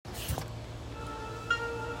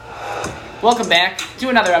Welcome back to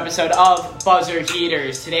another episode of Buzzer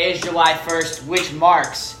Heaters. Today is July 1st, which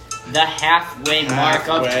marks the halfway mark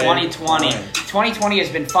of 2020. 2020 has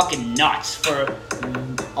been fucking nuts for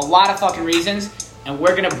a lot of fucking reasons, and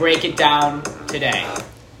we're going to break it down today.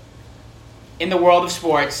 In the world of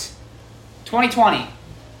sports, 2020.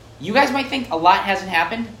 You guys might think a lot hasn't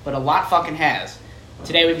happened, but a lot fucking has.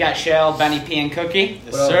 Today we've got Shell, Benny P, and Cookie.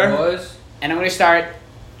 Yes, sir. Boys? And I'm going to start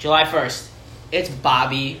July 1st. It's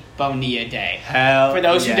Bobby Bonilla Day. Hell For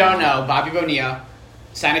those who yeah. don't know, Bobby Bonilla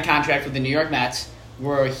signed a contract with the New York Mets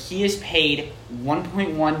where he is paid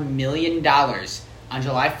 $1.1 million on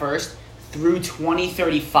July 1st through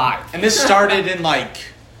 2035. And this started in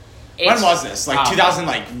when was this?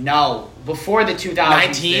 2000 No, before the 2000s.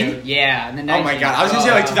 19? Yeah, in the 19. Oh my god, I was gonna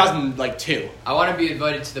say 2002. I want to be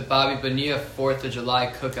invited to the Bobby Bonilla 4th of July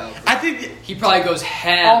cookout. I think He probably goes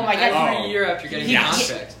ham Oh my God. every year after getting He- the he-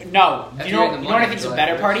 contract. No, After you know getting the what I money think's a July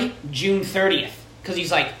better 1st. party? June 30th. Because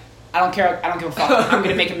he's like, I don't give a fuck. I'm going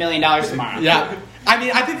to make $1 million tomorrow. yeah. I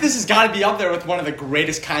mean, I think this has got to be up there with one of the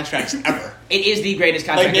greatest contracts ever. It is the greatest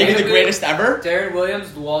contract. Maybe ever. the greatest ever. Darren Williams,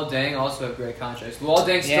 Luol Deng also have great contracts. Luol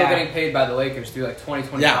Deng's still Yeah. getting paid by the Lakers through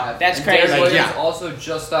 2025. Yeah, that's And crazy. Darren Williams Yeah. also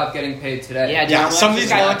just stopped getting paid today. Yeah, Yeah, Deron some of Williams these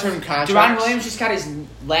just got- long-term contracts. Deron Williams just got his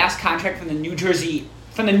last contract from the New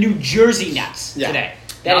Jersey Nets Yeah. today.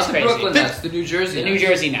 That is Not crazy. the Brooklyn Nets, the New Jersey The Nets. New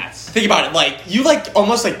Jersey Nets. Think about it. You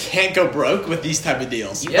almost can't go broke with these type of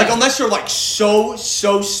deals. Yeah. Unless you're so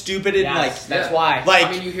stupid and Yes, that's yeah. why.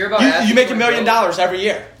 I mean, you hear about you athletes make $1 going million broke. every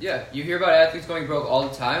year. Yeah, you hear about athletes going broke all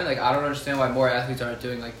the time. I don't understand why more athletes aren't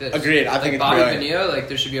doing like this. Agreed. I think it's Bobby brilliant. Bonilla.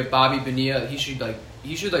 There should be a Bobby Bonilla. He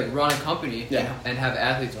should run a company Yeah. and have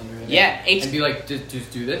athletes under him. Yeah, it's- and be like, just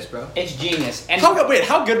do this, bro. It's genius. And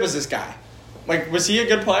How good was this guy? Was he a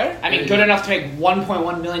good player? I mean, good enough to make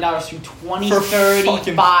 $1.1 million through For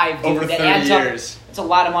 2035. over dude. That 30 adds up. years. It's a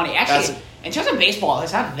lot of money. Actually, That's- in terms of baseball,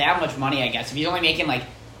 it's not that much money, I guess. If he's only making I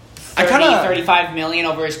 30, kinda- 35 million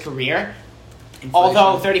over his career. Inflation.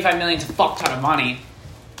 Although 35 million is a fuck ton of money.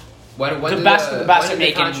 When the did best of the best when are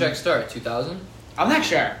did the making- contract start? 2000. I'm not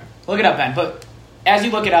sure. Look it up, Ben. But as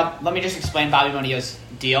you look it up, let me just explain Bobby Bonilla's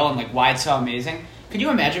deal and why it's so amazing. Could you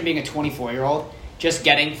imagine being a 24-year-old just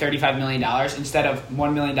getting $35 million instead of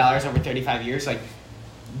 $1 million over 35 years?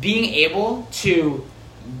 Being able to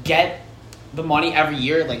get the money every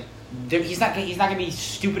year, he's not gonna be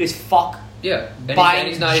stupid as fuck. Yeah, and Buying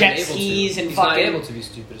he's not jet even able skis to. and He's not fucking- able to be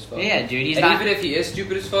stupid as fuck. Yeah, dude, he's and not. even if he is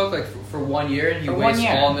stupid as fuck, for 1 year and he For 1 wastes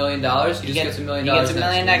year. all $1 million, he just gets $1 million. He gets $1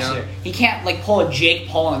 million next year. He can't pull a Jake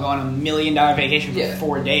Paul and go on $1 million vacation for Yeah.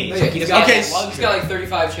 4 days. Yeah, He he's doesn't got, have Okay, that he's luxury. got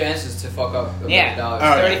 35 chances to fuck up $1 Yeah. million. All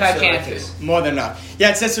right. 35 So, chances. More than enough. Yeah,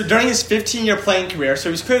 it says so during his 15-year playing career, so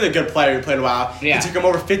he's clearly a good player. He played a while. Yeah. It took him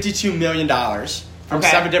over $52 million from Okay.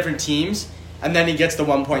 7 different teams, and then he gets the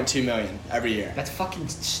 $1.2 million every year. That's fucking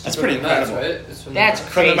stupid. That's pretty From the Mets, incredible. right? It's from That's the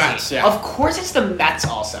Mets. From the crazy. Mets, yeah. Of course, it's the Mets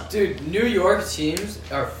also. Dude, New York teams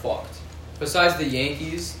are fucked. Besides the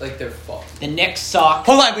Yankees, they're fucked. The Knicks suck.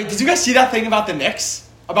 Hold on, wait, did you guys see that thing about the Knicks?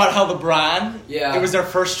 About how LeBron, Yeah. it was their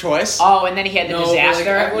first choice? Oh, and then he had the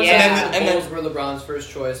disaster. Everyone Yeah. says the And then- Bulls were LeBron's first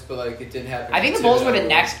choice, but it didn't happen. I think the Bulls were the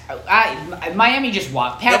next. Miami just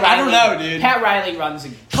walked. Pat I Riley. don't know, dude. Pat Riley runs.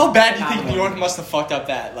 How bad do you think phenomenal. New York must have fucked up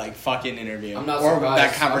that fucking interview? I'm not or surprised. that I'm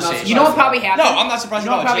not conversation? surprised. You know what probably happened? No, I'm not surprised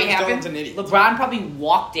You know at what all. probably James happened? Dolan's an idiot. LeBron probably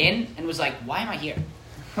walked in and was like, "Why am I here?"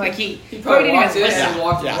 He probably didn't walked even in listen. and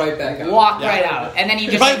walked Yeah. right back out. Walked Yeah. right out, and then he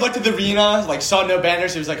He just. probably looked at the arena, saw no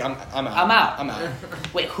banners. He was like, I'm out. I'm out. I'm out.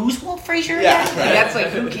 Wait, who's Walt Frazier? Yeah, again? right.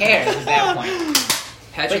 That's who cares at that point?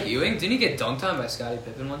 Patrick Ewing, didn't he get dunked on by Scottie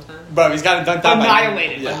Pippen one time? Bro, he's got it dunked down by...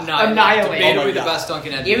 Annihilated. Yeah. Annihilated. Debatably Oh my the God. best dunk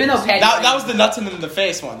in NBA. Even though Pat- That was the nuts in the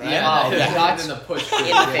face one, right? Yeah, Oh, yeah. yeah. Not in the push. In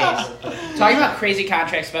the face. Talking about crazy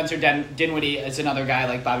contracts, Spencer Dinwiddie is another guy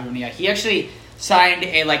like Bobby Bonilla. He actually signed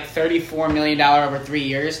a $34 million over 3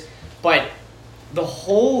 years, but the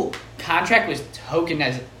whole contract was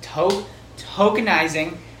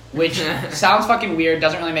tokenizing, which sounds fucking weird,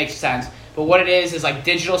 doesn't really make sense. But what it is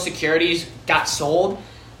digital securities got sold,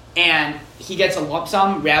 and he gets a lump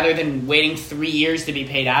sum rather than waiting 3 years to be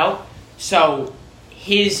paid out. So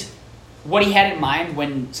what he had in mind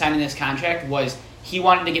when signing this contract was he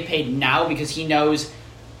wanted to get paid now because he knows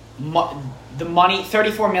the money,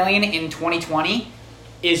 $34 million in 2020,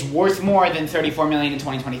 is worth more than $34 million in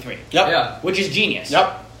 2023. Yep. Yeah. Which is genius.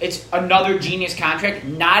 Yep. It's another genius contract.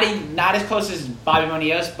 Not as close as Bobby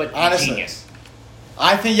Bonilla's, but Honestly. genius.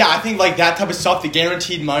 I think that type of stuff, the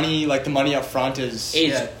guaranteed money, the money up front is...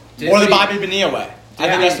 Yeah. Or the Bobby Bonilla way. I think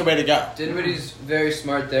Dinwiddie- that's the way to go. Dinwiddie's very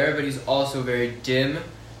smart there, but he's also very dim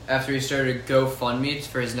after he started GoFundMe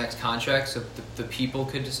for his next contract, so the people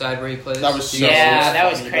could decide where he plays. That was so Yeah, that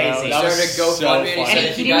was funny, crazy. bro. He That was started so GoFundMe and he funny. said, And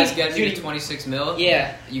if he you guys didn't- get me dude, to 26 mil,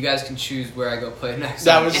 Yeah. you guys can choose where I go play next.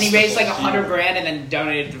 That time. was- And he raised like $100,000 and then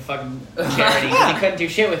donated to fucking charity because he couldn't do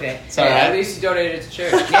shit with it. So Hey, at right? least he donated it to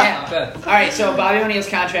charity. Yeah. Not bad. All right, so Bobby O'Neal's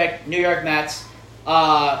contract, New York Mets.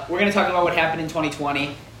 We're going to talk about what happened in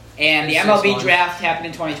 2020. And the In 6 MLB months. draft happened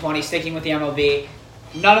in 2020, sticking with the MLB.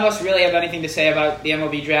 None of us really have anything to say about the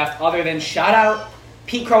MLB draft other than shout out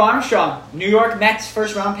Pete Crow Armstrong, New York Mets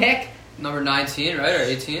first round pick. Number 19, right? Or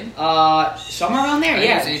 18? Somewhere around there, I think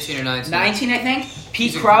yeah. it's 18 or 19. 19, I think.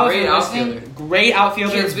 Pete He's a Crow, if great you're listening, outfielder. great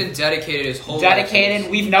outfielder. Kid's been dedicated his whole dedicated.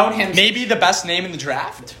 life. We've known him. Maybe the best name in the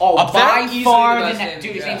draft. Oh, Up there? by Easily far the the best name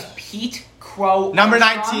dude. His in the name's draft. Pete Crow. Number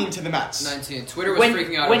Armstrong. 19 to the Mets. 19. Twitter was When,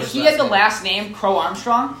 freaking out. when over his he last had the name. last name Crow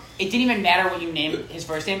Armstrong, it didn't even matter what you named his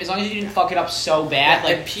first name as long as you didn't fuck it up so bad.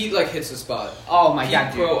 and Like, Pete like hits the spot. oh my Pete god,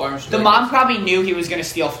 dude. Crow Armstrong. The mom probably knew he was gonna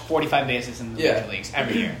steal 45 bases in the Yeah. major leagues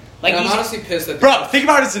every year. Like And I'm he's honestly pissed that. Bro, think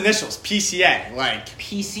about his initials. PCA. Like,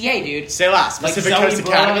 PCA, dude. say less. Like Pacific Zoe Coast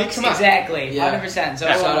Academy. Brooks, Come on. exactly, Yeah. 100%. So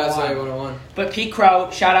Shout out that's Zoe what 101. But Pete Crow,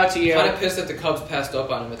 shout out to you. Kind of pissed that the Cubs passed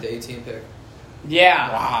up on him at the 18 pick.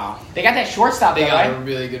 Yeah, Wow. they got that shortstop They though, got a right?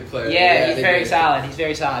 really good player. Yeah, he's they very did. solid. He's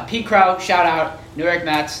very solid. Pete Crow, shout out New York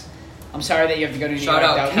Mets. I'm sorry that you have to go to New Shout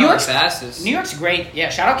York. out though. New York's Calabasas. New York's great. Yeah,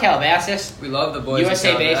 shout out Calabasas. We love the boys. USA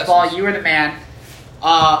at Calabasas. Baseball, you were the man.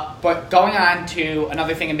 But going on to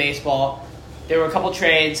another thing in baseball, there were a couple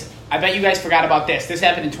trades. I bet you guys forgot about this. This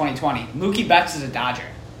happened in 2020. Mookie Betts is a Dodger.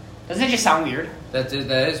 Doesn't it just sound weird? That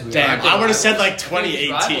is weird. Damn, I would've said, like, I think he's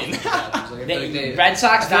 2018. rivals with the Dodgers. Like, I feel like they- Red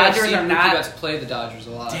Sox, I feel like I've Dodgers seen are Mookie not. Betts play the Dodgers a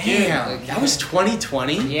lot. Damn. Like, That was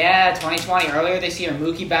 2020? Yeah, 2020. Earlier this year,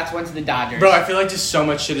 Mookie Betts went to the Dodgers. Bro, I feel like just so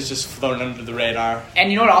much shit is just flown under the radar. And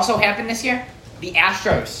you know what also happened this year? The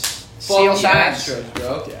Astros. Seal Fuck the signs. Astros,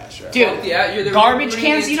 bro. Yeah, sure. Dude, Fuck the A- you're the garbage ruining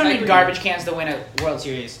cans. the You don't need integrity. garbage cans to win a World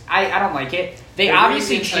Series. I don't like it. They They're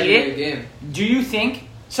obviously ruining the integrity of cheated. the game. Do you think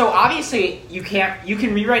so? Obviously, you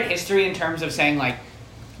can rewrite history in terms of saying like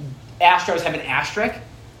Astros have an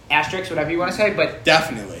asterisk, whatever you want to say. But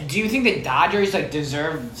Definitely. do you think the Dodgers like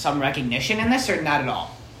deserve some recognition in this or not at all?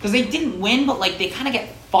 Because they didn't win, but like they kind of get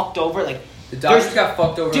fucked over. Like The Dodgers there's- got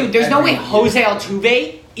fucked over. dude, there's no way every year. Jose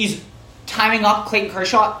Altuve is timing up Clayton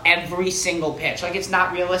Kershaw every single pitch. Like it's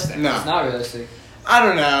not realistic. No. It's not realistic. I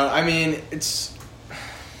don't know. I mean,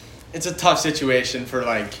 it's a tough situation for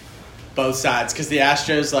like both sides because the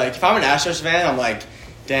Astros, like, if I'm an Astros fan, I'm like,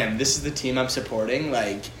 damn, this is the team I'm supporting.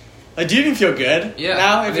 Like, do you even feel good Yeah.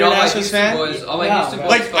 now if you're an all my Astros Houston fan? boys, all my No, Houston bro.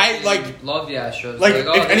 boys Like, I- fucking like- love the Astros. Like, oh, if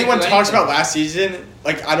they didn't anyone do talks anything. about last season,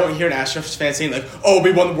 like, I don't hear an Astros fan saying, like, oh,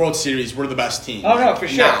 we won the World Series, we're the best team. Oh, no, Like, for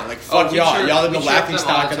sure. Nah, like, Oh, fuck we y'all. chirp- Y'all are we the chirp laughing them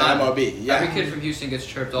all stock of the time. MLB. Yeah. Every kid from Houston gets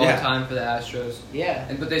chirped all Yeah. the time for the Astros. Yeah.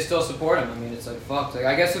 But they still support him. I mean, it's like, fuck. Like,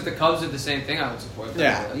 I guess if the Cubs did the same thing, I would support them.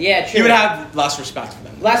 Yeah. But, Yeah, true. You would have less respect for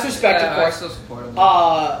them. less respect, yeah, of I course. still support them.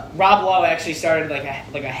 Rob Lowe actually started like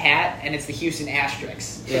a hat, and it's the Houston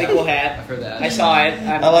Asterix. Pretty Yeah. cool hat. I've heard that. I saw it.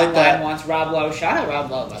 I like online that. once. Rob Lowe. Shout out Rob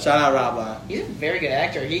Lowe. by the way. Shout out Rob Lowe. He's a very good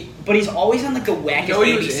actor. But he's always on like the wackest You know what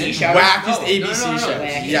he was ABC in? show. Wackest No, ABC no. show.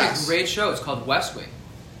 He's He's Yes. a great show. It's called West Wing.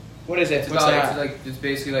 What is it? It's What's about that? it's like it's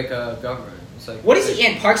basically like a government. It's like What is he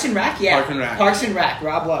in? Parks and Rec? Yeah. Parks and Rec. Parks and Rec.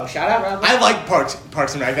 Rob Lowe. Shout out Rob Lowe. I like Parks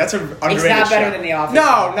and Rec. That's an underrated It's not better show. than The Office.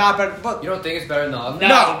 No, not better. But You don't think it's better than the Office? No,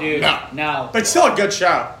 No, dude. no. No. But still a good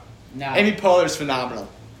show. No. Amy Poehler's phenomenal.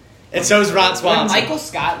 And so is Ron When Swanson. Michael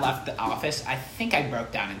Scott left The Office, I think I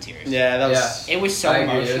broke down in tears. Yeah, that was It was so I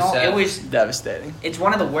agree, it was emotional. sad. It was. devastating. It's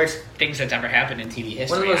one of the worst things that's ever happened in TV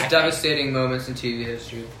history. One of the I most think. devastating moments in TV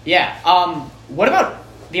history. Yeah. What about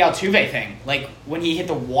the Altuve thing? Like when he hit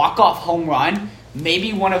the walk-off home run,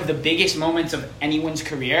 maybe one of the biggest moments of anyone's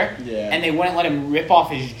career. Yeah. And they wouldn't let him rip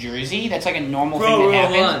off his jersey. That's like a normal Bro, thing that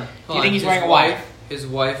hold happens. on. Do you Hold think on. he's His wearing a wife, wife? His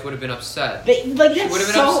wife would have been upset. Like She that's would've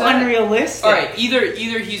been so upset. unrealistic. All right,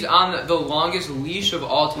 either he's on the longest leash of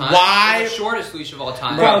all time, Why? or the shortest leash of all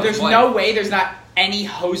time. Bro, His there's wife. no way there's not any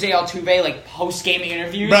Jose Altuve like post-game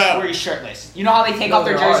interviews Bro. where he's shirtless. You know how they take No, off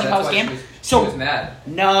their there are. jersey That's why post-game? She was So mad.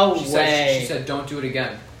 no She way. said, "Don't do it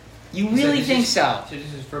again." You She said, really "This think is- so? This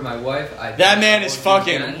is for my wife. That man is won't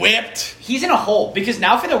do it fucking again." whipped. He's in a hole because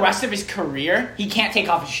now for the rest of his career, he can't take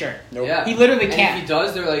off his shirt. Nope. Yeah, He literally and can't. If he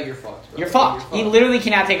does, they're like, "You're fucked, bro. You're fucked. He literally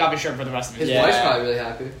cannot take off his shirt for the rest of his His life. Yeah. wife's probably really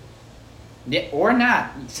happy. Yeah, or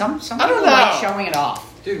not. Some I don't people like know. showing it off.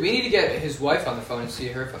 Dude, we need to get his wife on the phone and see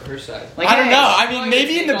her side. Like, I don't hey, know. I like mean, a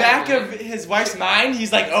maybe in the take back on of his wife's mind,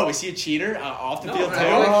 he's like, "Oh, is he a cheater off the No, field but too?" I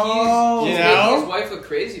feel like You he's know? making his wife look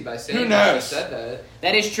crazy by saying Who that he knows? said that.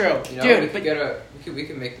 That is true, You know, dude. we But could get we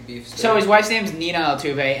could make the beef. so his wife's name's Nina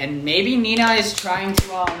Altuve, and maybe Nina is trying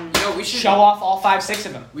to we should show off all 5-6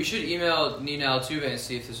 of them. We should email Nina Altuve and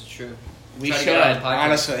see if this is true. We Try to should. get her on the podcast.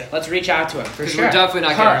 Honestly, Let's reach out to him for 'Cause sure. we're definitely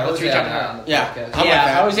not Her, getting let's reach out to her. on the Yeah. podcast. I'm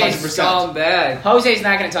Yeah, with that. Jose's 100%. Scumbag. Jose's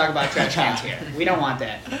not going to talk about trash cans here. We don't want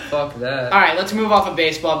that. Fuck that. All right, let's move off of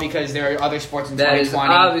baseball because there are other sports in That is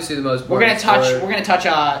 2020. obviously the most. We're gonna boring touch. sport. We're gonna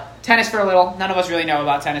touch tennis for a little. None of us really know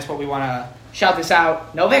about tennis, but we want to shout this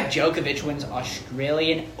out. Novak Djokovic wins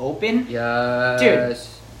Australian Open. Yes.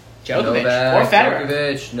 Djokovic Novak or Federer.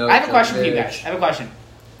 Djokovic, no I have a question for you Djokovic. guys. I have a question.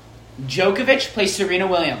 Djokovic plays Serena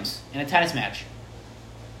Williams in a tennis match.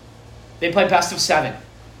 They play best of 7.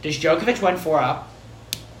 Does Djokovic win 4-up?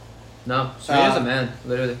 No, Serena's a man.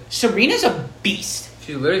 Literally, Serena's a beast.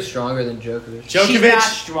 she's literally stronger than Djokovic. She's Djokovic not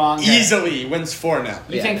stronger. easily wins 4-0.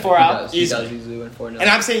 You think he 4-up? does. He Easily. does easily win 4-0. And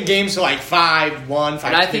I'm saying games are like 5-1, 5-2,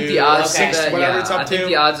 And I think the odds okay. of 6, that, whatever yeah, it's up I think to.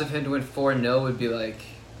 the odds of him to win 4-0 would be like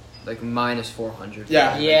minus 400.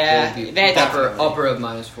 Yeah. Like, Yeah, it would be that's- upper of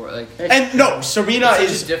minus 4. Like And no, Serena it's such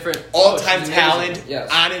is a different all-time she's amazing. talent Yes.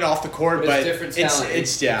 on and off the court, But but it's different it's talent.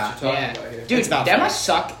 it's yeah. What you're talking Yeah. about here. Dude, It's not that fair. must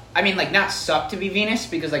suck. I mean, like, not suck to be Venus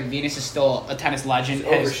because, like, Venus is still a tennis legend. It's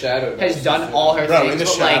Has, overshadowed by has this done shit. all her Bro, things. in the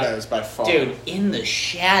but, like, shadows by far. dude, in the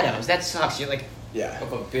shadows. That sucks. You're like, Yeah.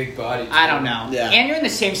 Of a big body. I don't know. Yeah. And you're in the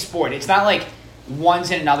same sport. It's not like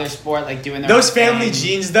one's in another sport, like doing their Those own family thing.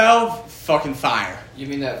 genes though, fucking fire. You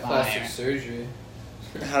mean that plastic Fire. surgery?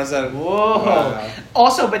 How does that? Whoa. Wow.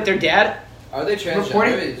 Also, but their dad Are they transgender?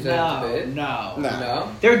 reported. Is that debate? No. No.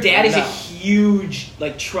 No. Their dad is a No. huge,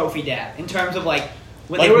 like, trophy dad in terms of, like,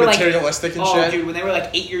 when Like they were, like, materialistic and oh, shit. dude, when they were, like,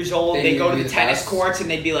 8 years old, They they'd need go to to be the the tennis best. courts and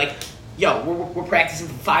they'd be like, yo, we're practicing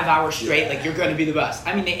for 5 hours straight. Yeah. Like, you're going to be the best.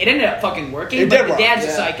 I mean, it ended up fucking working, It but did the work. dad's a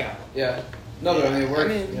Yeah. psycho. Yeah. No, but I mean, it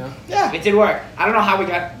works. You know. Yeah. It did work. I don't know how we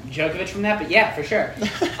got Djokovic from that, but yeah, for sure.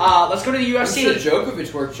 Let's go to the I'm UFC. sure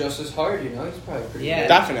Djokovic worked just as hard. You know, he's probably pretty. Yeah. good.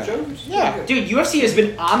 Definitely. Djokovic is Yeah. pretty good. Dude, UFC has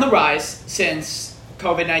been on the rise since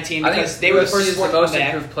COVID-19 I because think they were the UFC first is the sport to most come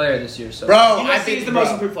back. improved player this year. So Bro, UFC is the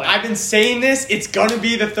most improved player. I've been saying this. It's gonna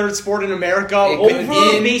be the third sport in America. It could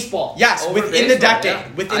Over in- baseball. Yes, Over within the baseball, decade. yeah.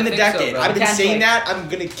 Within I the think so, decade. bro. I've been Potentially. saying that. I'm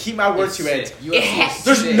gonna keep my word It's to it. sick. It UFC has- is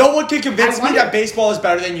There's sick. no one can convince I me wonder- that baseball is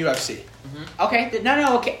better than UFC. Okay,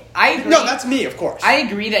 no, okay. I agree. No, that's me, of course. I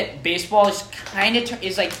agree that baseball is kind of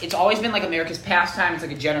is like it's always been like America's pastime. It's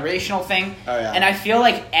like a generational thing. Oh, yeah. And I feel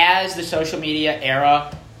like as the social media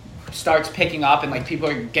era starts picking up and like people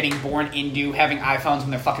are getting born into having iPhones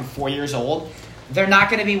when they're fucking 4 years old, they're not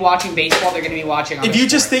going to be watching baseball. They're going to be watching. If other you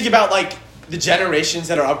just sports. think about like the generations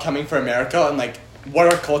that are upcoming for America and like what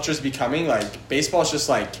our culture is becoming, like baseball is just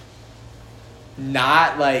like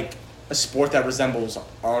not like a sport that resembles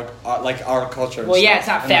our like our culture. well, yeah, it's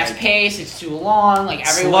not And, fast like, paced. It's too long. Like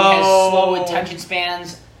everyone has Slow. slow attention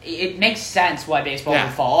spans. It makes sense why baseball Yeah.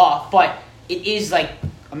 would fall off, but it is like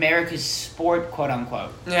America's sport, quote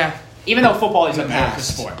unquote. Yeah. Even though football is In the America's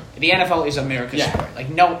past. sport, the NFL is America's Yeah. sport. Like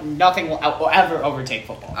nothing will ever overtake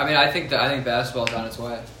football. I mean, I think basketball's on its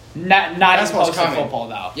way. Not even Basketball's close to coming. football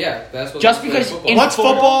though. Yeah, basketball. Just because in Once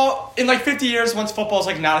football- football in like 50 years, once football is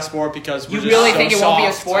like not a sport because we're You just really so think it won't be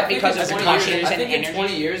a soft. sport because of in 20 concussions years- I and think in energy?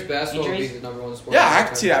 20 years, basketball will be Injuries? the number one sport. Yeah, I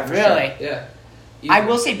can see that for Really? sure. Yeah. I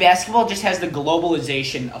will say basketball just has the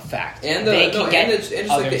globalization effect. And they the can no, get and just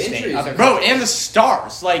other like the state- injuries, other Bro, countries. and the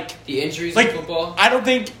stars. Like the injuries Like, in football. I don't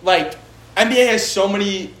think like NBA has so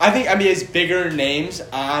many. I think NBA has bigger names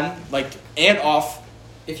on like and off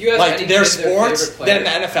If you ask like any their kid sports favorite player,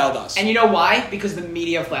 than the NFL does. And you know why? Because the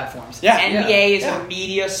media platforms. Yeah. NBA is Yeah. a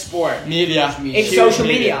media sport. media, It's Huge social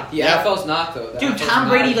media. the Yeah. NFL's not though. The Dude, NFL's Tom not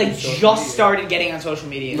Brady like social just media. started getting on social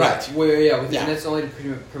media. Right. Well, yeah, with Yeah. and it's only to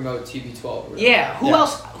promote TB12. or whatever. Yeah. Who Yeah.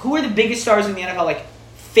 else? Who are the biggest stars in the NFL? Like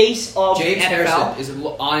face of James the NFL. Harrison is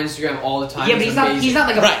on Instagram all the time. Yeah, but he's not. amazing. He's not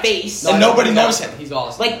like a Right. face. And nobody he's knows awesome. him. He's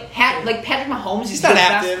awesome. Like Patrick Mahomes He's is not the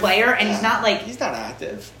active. best player, and he's not like He's not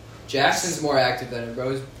active. Jackson's more active than him,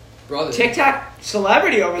 bro. His brother. TikTok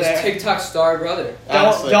celebrity over His there. TikTok star brother.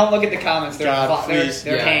 Honestly. Don't look at the comments. They're God, they're, please.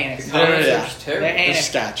 they're Yeah. heinous. The comments Yeah. are just terrible. They're They're heinous.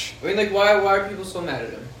 sketch. I mean, like, why are people so mad at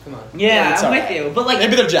him? Come on. Yeah, it's I'm alright. with you. But like,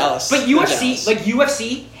 Maybe they're jealous. but They're UFC, jealous. like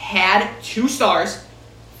UFC had two stars,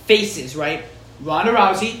 faces, right? Ronda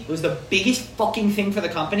Rousey was the biggest fucking thing for the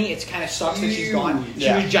company. It kind of sucks that she's gone. She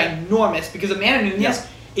Yeah. was ginormous because Amanda Nunes Yeah.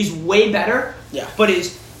 is way better, Yeah. but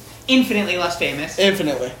is infinitely less famous.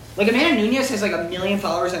 Infinitely. Like Amanda Nunes has like 1 million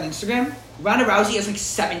followers on Instagram. Ronda Rousey has like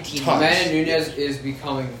 17 Tons. million. Amanda Nunes is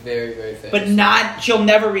becoming very, very famous. But she'll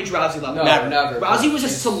never reach Rousey level. No, never. Rousey was a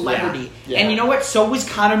She's- celebrity. Yeah. And you know what? So was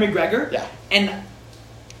Conor McGregor. Yeah. And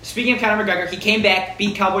speaking of Conor McGregor, he came back,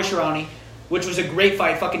 beat Cowboy Cerrone, which was a great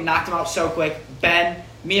fight. Fucking knocked him out so quick.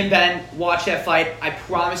 Me and Ben watched that fight. I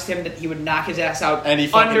promised him that he would knock his ass out And he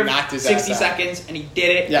fucking under knocked his 60 ass out. seconds, and he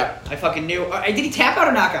did it. Yeah. I fucking knew. Did he tap out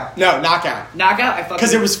or knock out? No, knockout. Knockout? I fucking...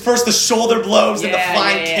 Because it was first the shoulder blows and the Yeah,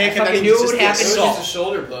 flying yeah, yeah. kick, I and then fucking he knew was it just would the happen. It was assault. just the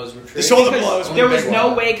shoulder blows were The shoulder Because blows were there the was big no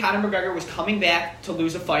one. way Conor McGregor was coming back to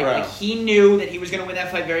lose a fight. Bro. Like, he knew that he was going to win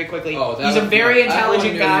that fight very quickly. Oh, that He's a was- very everyone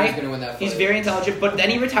intelligent knew guy. He was gonna win that fight. He's very intelligent, but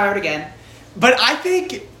then he retired again. But I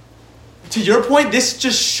think, to your point, this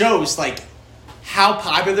just shows like how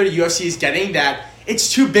popular UFC is getting. That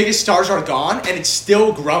its two biggest stars are gone, and it's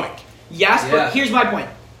still growing. Yes, Yeah. but here's my point.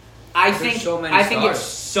 I There's think so many I think it stars.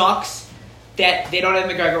 sucks that they don't have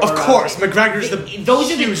McGregor. Of or course, Rousey. McGregor's the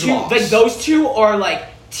Those are the huge two. loss. Like those two are like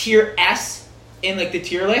tier S in like the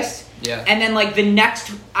tier list. Yeah. And then like the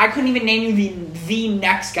next, I couldn't even name you the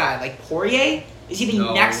next guy. Like Poirier, is he the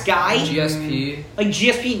No. next guy? GSP. Like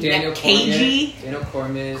GSP, Daniel KG, Daniel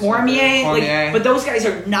Cormier. Cormier. Cormier. Like, but those guys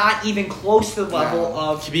are not even close to the level No.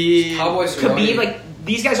 of Khabib. Cowboy Khabib. Cerrone. Like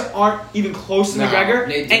these guys aren't even close to No. McGregor.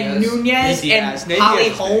 Nate And Diaz. Nunez Nate Diaz. and Nate Holly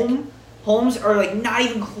Diaz is big. Holmes are like not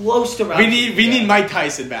even close to Rousey. We need Mike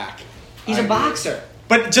Tyson back. He's I a agree. boxer.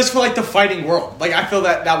 But just for like the fighting world, like I feel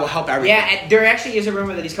that will help everything. Yeah, and there actually is a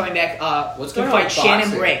rumor that he's coming back What's to going on fight with Shannon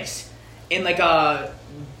boxing? Briggs in like a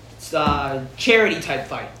charity type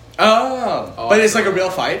fight. Oh, Oh, but it's like a real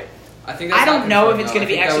fight. I think that's I don't not know if confirmed, it's though. going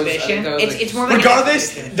to be I think that was- I exhibition. think that was, like, It's more like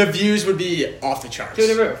Regardless, an exhibition. the views would be off the charts. Through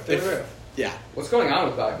the roof. Through If- the roof. Yeah. What's going on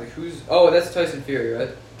with boxing? Like who's? Oh, that's Tyson Fury, right?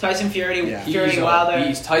 Tyson Fury, Yeah. Fury He's a Wilder.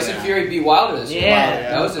 beast. Tyson Yeah. Fury beat Wilder this year. Yeah. Wilder, yeah.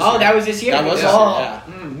 That was this Oh, year. that was this year. That was this year, Oh,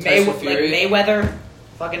 yeah. Tyson Fury. Mayweather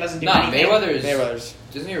fucking doesn't do Nah, anything. Mayweather is. Mayweather's.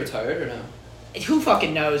 Isn't he retired or no? Who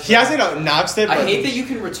fucking knows? He hasn't announced it. I But hate that you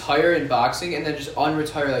can retire in boxing and then just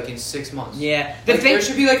unretire like in 6 months. Yeah. The Like, thing. there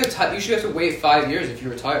should be like you should have to wait 5 years if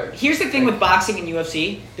you're retired. Here's the thing with boxing and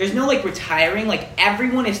UFC. There's no like retiring. Like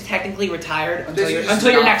everyone is technically retired until This your is just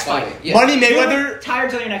until your not next fighting. fight. Yeah. Money You're Mayweather. retired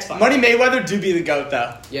until your next fight. Money Mayweather do be the goat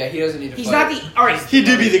though. Yeah, he doesn't need to He's fight. not the. All right. He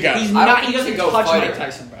do be the goat. He's I don't not. think He he's doesn't a go touch fighter. Mike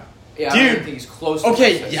Tyson, bro. Yeah, I Dude. don't think he's close to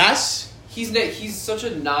Okay. Tyson. Yes. He's such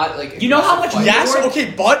a not like You know how aggressive much- fighter. Yes. Lord-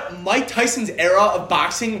 Okay. But Mike Tyson's era of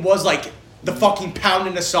boxing was like the fucking pound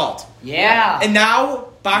and assault, Yeah. and now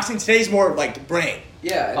boxing today is more like brain.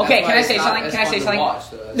 Yeah. and Okay, that's can why I say it's not something? as Can I fun say to something? watch,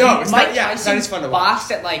 though. No, it's Mike not. Yeah, Tyson that is fun to watch.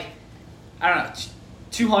 boxed at like, I don't know,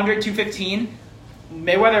 200, 215.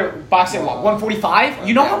 Mayweather boxed at what, 145?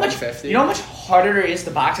 You know how much? 150. You know how much harder it is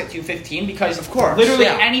to box at 215 because Of course, literally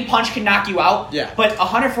yeah. any punch can knock you out. Yeah. But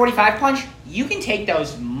 145 punch, you can take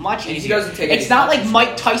those much And he easier. doesn't take It's any not like punches, Mike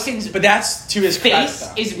though. Tyson's But that's to his credit, face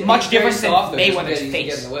though. is Yeah, much he's very different than soft, though. He doesn't Mayweather's get- he doesn't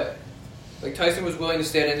get face. in the way. Like Tyson was willing to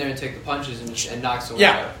stand in there and take the punches and knock someone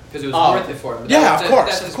Yeah. out because it was Oh. worth it for him. But Yeah, that's- of course,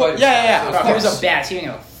 that's of his course. fighting Yeah, style, yeah, so yeah. of If he was course. a bat, he didn't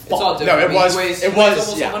give a It's all fuck. different. No, it I mean, was- he weighs it was,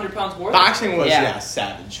 almost yeah. 100 pounds more. Boxing was Yeah. yeah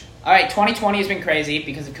savage. All right, 2020 has been crazy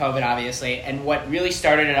because of COVID, obviously, and what really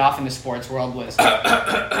started it off in the sports world was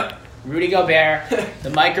Rudy Gobert, the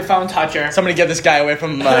microphone toucher. Somebody get this guy away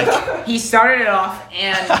from Mike. He started it off,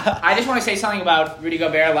 and I just want to say something about Rudy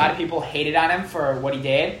Gobert. A lot of people hated on him for what he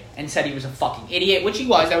did and said he was a fucking idiot, which he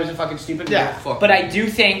was. That was a fucking stupid move. Yeah, fuck. But I do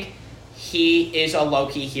think he is a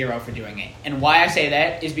low-key hero for doing it. And why I say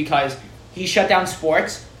that is because he shut down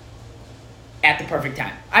sports at the perfect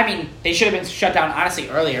time. I mean, they should have been shut down, honestly,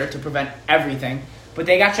 earlier to prevent everything. But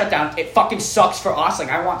they got shut down. It fucking sucks for us. Like,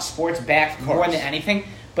 I want sports back Of more course. than anything.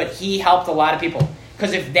 But he helped a lot of people.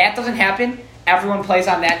 Because if that doesn't happen, everyone plays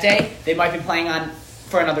on that day. They might be playing on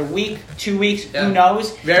for another week, 2 weeks, Yeah. who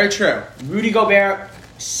knows? Very true. Rudy Gobert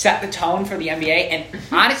set the tone for the NBA and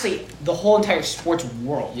honestly, the whole entire sports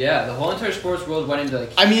world. Yeah, the whole entire sports world went into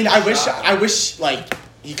like. I mean, I shock. wish like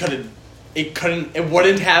he could have. It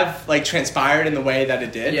wouldn't have like transpired in the way that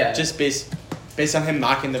it did. Yeah. Just based on him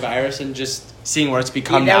mocking the virus and just seeing what it's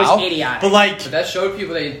become Yeah, that now. was idiotic. But like, But that showed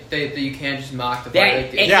people that you can't just mock the Yeah,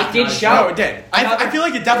 fight. Like, it yeah, did not- show. no, it did. I feel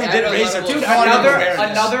like it definitely Yeah, did I raise know, their Dude, Ton of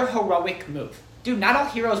another awareness. heroic move. Dude, not all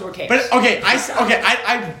heroes were capes. But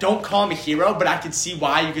I don't call him a hero, but I could see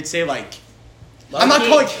why you could say like. I'm not Low-key.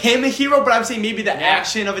 calling him a hero, but I'm saying maybe the Yeah.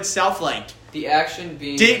 action of itself like The action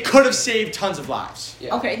being. could have saved tons of lives.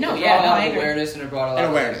 Yeah. Okay, no, It yeah, brought no, a lot I of agree. awareness and it brought a lot And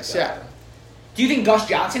of awareness, yeah. Do you think Gus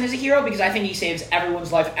Johnson is a hero? Because I think he saves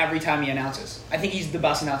everyone's life every time he announces. I think he's the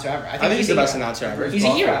best announcer ever. I think he's the a best hero. announcer ever. He's a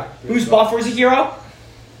Buffer. hero. Bruce Bruce Buffer's a hero.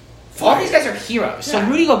 All these guys are heroes. So Yeah.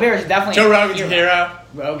 Rudy Gobert is definitely Joe a Rogan's a hero.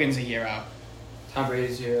 Rogan's a hero. Tom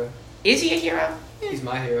Brady's hero. Is he a hero? He's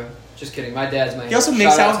my hero. Just kidding. My dad's my hero. He also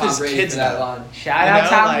makes Shout out with Tom his Brady kids for that now. line. Shout You out know,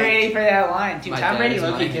 Tom like- Brady for that line. Dude, My Tom dad Brady is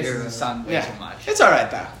low-key my kisses hero. his son way Yeah. too much. It's all right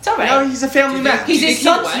though. It's all right. You know, he's a family Do you man. think- He's do you his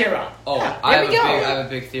think he son's went? hero. Oh, Yeah. I There we go. have a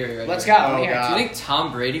big theory right Let's here. go. Oh, I'm here. God. Do you think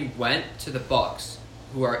Tom Brady went to the Bucks,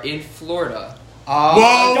 who are in Florida? Whoa,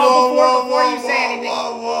 Don't whoa, before whoa, you say whoa, anything.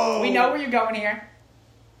 whoa, whoa. We know where you're going here,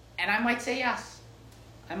 and I might say yes.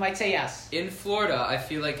 I might say yes. In Florida, I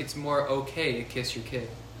feel like it's more okay to kiss your kid.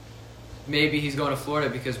 Maybe he's going to Florida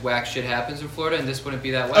because whack shit happens in Florida, and this wouldn't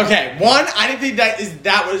be that whack. Okay, one, I didn't think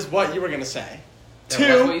that was what you were gonna say. That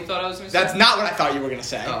was what Two, you thought I was going to say? that's not what I thought you were gonna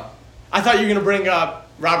say. Oh. I thought you were gonna bring up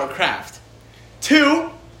Robert Kraft. Two,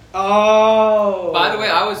 Oh. By the way,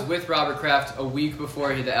 I was with Robert Kraft a week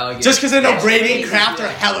before he hit the alligator. just because I know That's Brady and crazy, Kraft yeah. are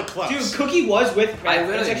hella close. Dude, Cookie was with Kraft. I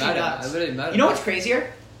literally That's met actually him. nuts. I literally met him. You know what's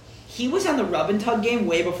crazier? He was on the rub and tug game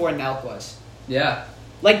way before Nelk was. Yeah.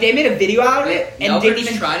 Like, they made a video out of it and Nelk didn't just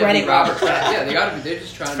even trying to credit be Robert Kraft. Kraft. Yeah, they gotta be. They're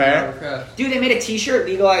just trying to be Fair. Robert Kraft. Dude, they made a t-shirt,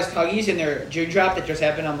 legalized Tuggies, in their June drop that just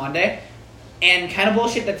happened on Monday. And kind of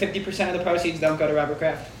bullshit that 50% of the proceeds don't go to Robert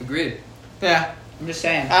Kraft. Agreed. Yeah, I'm just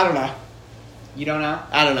saying. I don't know. You don't know?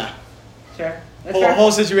 I don't know. Sure. That's The fair.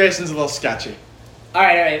 whole situation's a little sketchy. All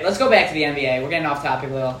right. Let's go back to the NBA. We're getting off topic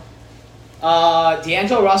a little.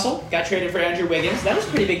 D'Angelo Russell got traded for Andrew Wiggins. That was a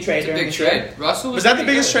pretty big trade. It's a during big this year. trade. Russell Was that the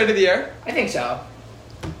pretty biggest good. trade of the year? I think so.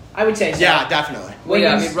 I would say so. Yeah, definitely. Well,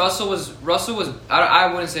 yeah, I Wiggins- mean Russell was. I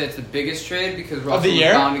wouldn't say it's the biggest trade because Russell the was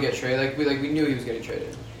year? bound to get traded. We knew he was getting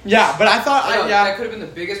traded. Yeah, but I thought, That yeah, could have been the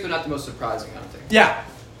biggest, but not the most surprising. I don't think. yeah.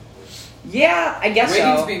 Yeah, I guess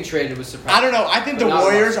Wiggins so. being traded was surprising. I don't know. I think But the not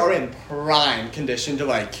Warriors Russell. are in prime condition to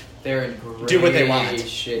like. They're in great Do what they want.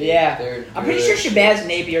 shape. Yeah. They're I'm pretty good sure Shabazz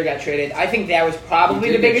Napier got traded. I think that was probably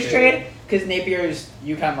He the did get biggest traded. trade because Napier is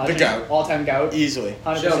UConn legend, GOAT. all-time GOAT, Easily.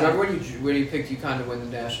 100%. Joe, remember when you picked UConn to win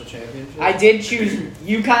the national championship? I did choose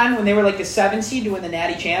UConn when they were like the 7th seed to win the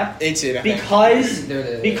Natty Champ 8 seed, I think.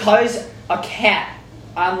 because a cat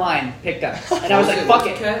online picked us, and I was like, "Fuck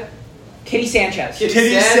it." Kitty Sanchez.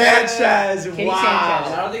 Kitty Sanchez. Kitty Wow.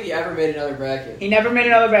 Sanchez. I don't think he ever made another bracket. He never made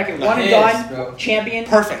another bracket. One and Nice, done, bro. champion.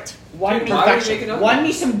 Perfect. Won Dude, me, why would he make another won one?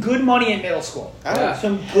 me some good money in middle school. Oh, Yeah.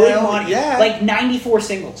 Some good Hell money. yeah. Like 94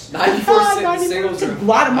 singles. 94 Ah, 94 singles. That's a were-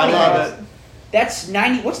 lot of money. I love bro. it. That's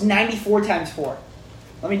 90. What's 94 times 4?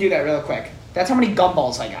 Let me do that real quick. That's how many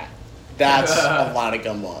gumballs I got. That's a lot of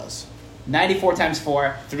gumballs. 94 times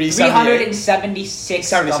 4. 378. 376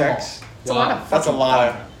 76. gumballs. That's a Wow. lot of That's a fucking lot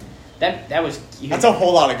of. That was huge. That's a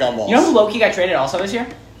whole lot of gumballs. You know who low-key got traded also this year?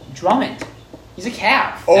 Drummond. He's a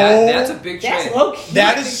Cav. Oh, That's a big trade. That's low-key.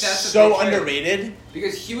 that I is think that's a so big trade. underrated.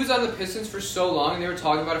 Because he was on the Pistons for so long, and they were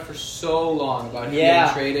talking about it for so long about him Yeah.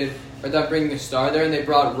 getting traded or not bringing a star there, and they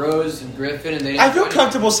brought Rose and Griffin, and they. Didn't I do feel anything.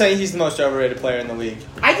 comfortable saying he's the most overrated player in the league.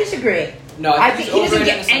 I disagree. No, I he's think he doesn't overrated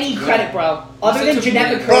in get the any sense of credit, good. bro. Other He's than such a Jeanette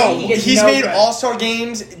good- McCurdy, Bro, he gets he's no made credit. all-star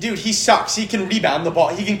games. Dude, he sucks. He can rebound the ball.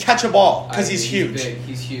 He can catch a ball because I he's mean, huge. Big.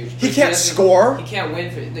 He's huge. He But can't doesn't- score. He can't win.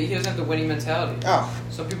 He doesn't have the winning mentality. Oh,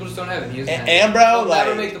 Some people just don't have it. He doesn't have it. and bro, He'll never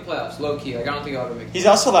like make the playoffs. Low key, like I don't think he'll ever make. he's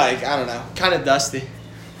also like I don't know, kind of dusty.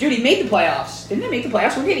 Dude, he made the playoffs. Didn't they make the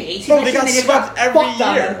playoffs? We're getting 18. Bro, they got swept every fucked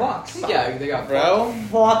on year. by the Bucks. Yeah, they got Bro,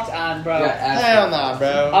 Fucked on, bro. They got ass hell beat. nah, bro.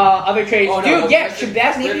 Other trades. Oh, no, Dude, well, yeah, Griffin-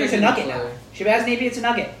 Shabazz Napier's a Griffin nugget didn't now. play. Shabazz Napier's a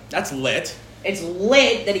nugget. That's lit. It's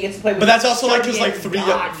lit that he gets to play with But that's also like because Serbian like three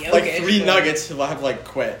god Jokic, bro. Nuggets will have like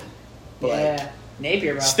quit. But like, Yeah.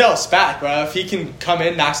 Napier, bro. still spat, bro. If he can come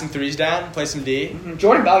in, knock some threes down, play some D. Mhm.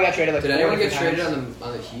 Jordan Bell got traded like Did 4 anyone get different traded times.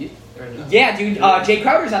 on the Heat or no? Yeah, dude. Jay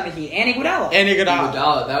Crowder's on the Heat. And Iguodala. And Iguodala.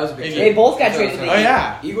 Iguodala, that was a big They trade. both got That's traded what to I Oh was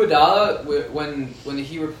yeah, Iguodala, when the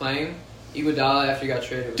Heat were playing, Iguodala after he got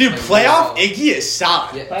traded. was dude. playing Playoff really Iggy is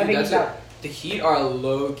solid. well. Yeah, Playoff dude, that's Iggy's it. The Heat are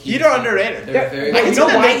low key. Heat are underrated. They're They're- very. I Well, can you see know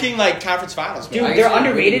them why? making like conference finals. Dude, man. I can they're see them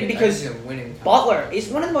underrated winning. because I can see them winning. Butler is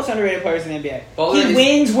one of the most underrated players in the NBA. Butler He is-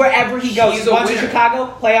 wins wherever he goes. He's He a goes to winner.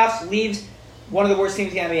 Chicago, playoffs, leaves. One of the worst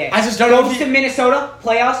teams in the NBA. I just don't know Goes if he- to Minnesota,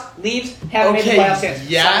 playoffs, leaves, haven't made the Okay, playoffs since.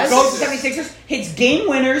 yes. Goes to 76ers, hits game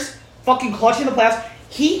winners, fucking clutch in the playoffs.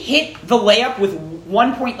 He hit the layup with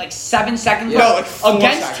 1.7 seconds Yeah. left No, like 4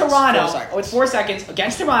 against seconds. Toronto. 4 seconds. Oh, it's 4 seconds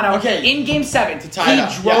against Toronto. Okay. In Game 7, To tie it he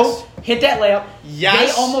up, drove, yes. hit that layup.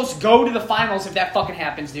 Yes. They almost go to the finals if that fucking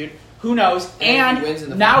happens, dude. Who knows? And he wins in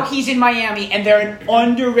And the now finals. he's in Miami, and they're an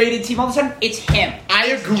underrated team. All of a sudden, it's him. I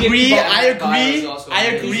Jimmy agree. Butler. I agree. Butler's also I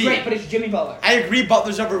underrated. He's agree. great, but it's Jimmy Butler. I agree.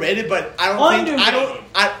 Butler's overrated, but I don't think.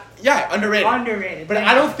 Underrated. Underrated. But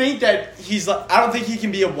I don't think that he's. I don't think he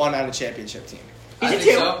can be a one on a championship team. Is I it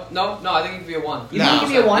think two? so. No, I think he could be a one. You think he could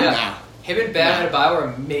be a one? Yeah. Nah. Him and Bam Adebayo are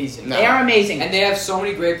amazing. No. They are amazing. And they have so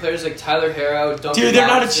many great players like Tyler Harrow, Duncan Dude, they're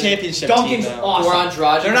not a Robinson, championship Duncan's team. though. awesome. Goran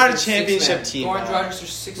Dragic. They're not a is championship six-man. team, Goran though. Dragic is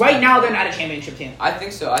 6 Right now, they're not a championship team. I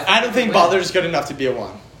think so. I don't think Butler's good enough to be a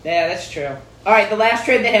 1. Yeah, that's true. All right, the last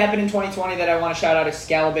trade that happened in 2020 that I want to shout out is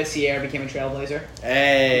Scalabissiere became a Trailblazer.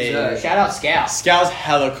 Hey. Who's that? Shout out Scal. Scal's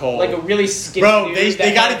hella cold. Like a really skinny Bro, dude they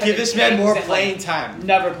that got to fucking give this man more tanks and, playing like, time.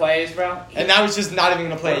 never plays, bro. And now he's just not even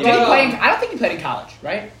going to play. Did Well, he play I don't think he played in college,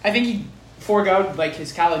 right? I think he foregoed like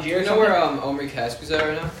his college Do year. you or know something. where Omri Caspi's at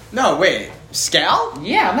right now? No, wait. Scal?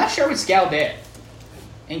 Yeah, I'm not sure what Scal did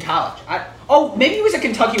in college. Maybe he was a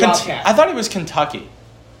Kentucky Wildcat. I thought he was Kentucky.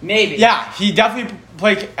 Maybe. Yeah, he definitely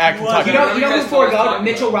played at Kentucky. You know who You guys foregoed? talking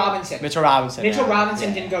Mitchell about? Robinson. Mitchell Robinson. Mitchell yeah. Robinson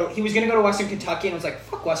Yeah. didn't go. He was going to go to Western Kentucky and was like,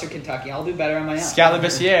 "Fuck Western Kentucky. I'll do better on my own."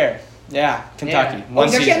 Scalabissiere. Yeah, Kentucky. Yeah. One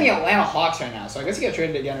he's actually on season. the Atlanta Hawks right now, so I guess he got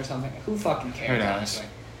traded again or something. Who fucking cares? Who knows? Honestly.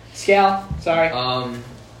 Scal, sorry.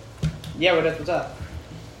 Yeah, what's up?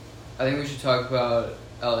 I think we should talk about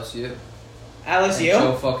LSU. LSU. And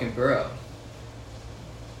Joe fucking Burrow.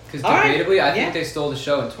 Because All right. debatably, I Yeah. think they stole the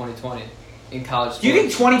show in 2020 in college sports. Do you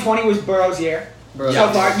think 2020 was Burrow's year Burrow so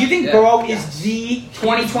far? You think Yeah. Burrow Yeah. is the He is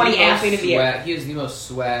 2020 the most athlete of the year? swag- He is the most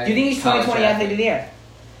swag. Do you think he's college 2020 athlete of the year?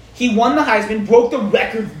 He won the Heisman, broke the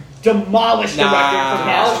record, demolished the record for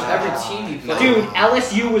Demolished passing. every team he played. Dude,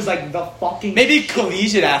 LSU was like the fucking Maybe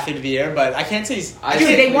collegiate athlete of the year, but I can't say he's. I Dude,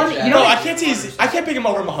 think they won- collegiate you know No, I athlete. can't say he's. I can't pick him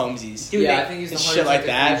over Mahomesies. Dude, yeah, they- I think he's the shit like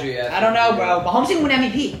that. I don't know, bro. Mahomes didn't win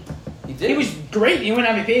MVP. He did. He was great. He won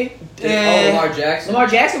MVP. Oh, Lamar Jackson. Lamar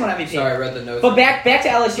Jackson won MVP. Sorry, I read the notes. But back to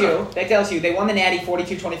LSU. Back to LSU. They won the Natty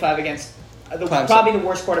 42-25 against Clemson. probably the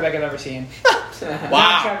worst quarterback I've ever seen. Wow.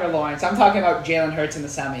 Not Trevor Lawrence. I'm talking about Jalen Hurts in the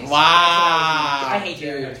semis. Wow. I hate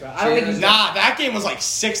Jalen Hurts, bro. I don't think he's Nah, that game was like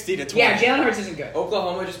 60-20. Yeah, Jalen Hurts isn't good.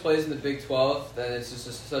 Oklahoma just plays in the Big 12, then it's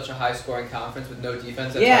just such a high-scoring conference with no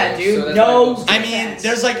defense. That's Yeah, why- dude, so that's no- why those- I mean,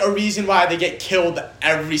 there's like a reason why they get killed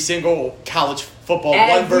every single college football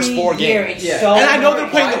Every 1 versus 4 year, game. it's Yeah. so And I know they're boring.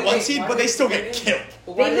 playing the Why- 1 wait, seed, why but they would still they get win? killed.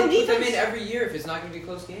 But why They do have no they put them in defense. every year if it's not going to be a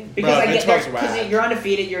close game? Because Bro, I Big get 12's because whack. you're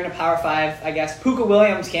undefeated, you're in a Power 5, I guess. Puka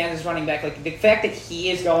Williams, Kansas running back, like the fact that he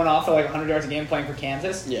is going off for like 100 yards a game playing for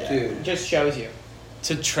Kansas, Yeah. Dude, just shows you. It's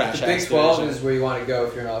a trash the Big ass 12 division. is where you want to go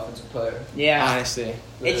if you're an offensive player. Yeah. Honestly.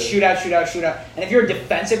 It's shootout. And if you're a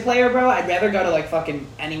defensive player, bro, I'd rather go to like fucking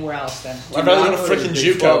anywhere else than. I'd rather go to freaking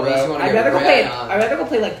JUCO, bro. I'd rather go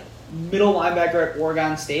play like middle linebacker at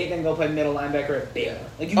Oregon State than go play middle linebacker at Baylor.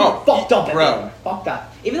 Like you get fucked up at bro. Baylor. Fucked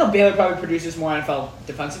up. Even though Baylor probably produces more NFL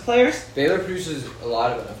defensive players. Baylor produces a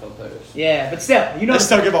lot of NFL players. Yeah, but still, you know. They the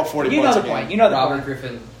still point. give up 40 You know points the a game. point. You know the Robert point.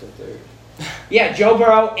 Griffin III. Yeah, Joe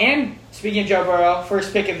Burrow. And speaking of Joe Burrow,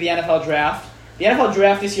 first pick of the NFL draft. The NFL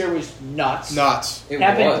draft this year was nuts. Nuts. It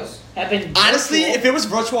Happened- was. Happened. Honestly, virtual. if it was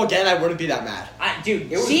virtual again, I wouldn't be that mad. Dude,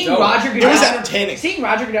 It was seeing dope. Roger It Goodell, was entertaining. seeing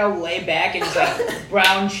Roger Goodell lay back in his like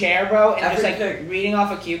brown chair, bro, and just Every like pick. reading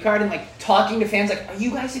off a cue card and like talking to fans, like, "Are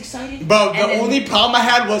you guys excited?" Bro, And the then- only problem I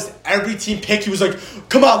had was every team pick, he was like,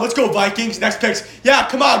 come on, let's go Vikings, next picks. Yeah,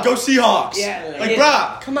 come on, go Seahawks. Yeah, Like, it is.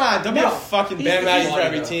 bruh, come on, don't be No, a fucking he's- bandwagon he's- for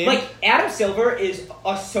every team. Like Adam Silver is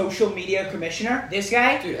a social media commissioner. This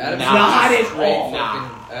guy, Dude, Adam Nah. not Silver's at straight all.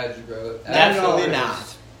 fucking edge, bro. Definitely Silver not.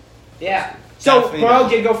 is- Yeah. So Definitely Burrow not.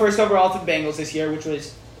 did go first overall to the Bengals this year, which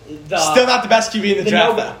was the Still not the best QB in the the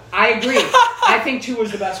draft, no- though. I agree. I think Tua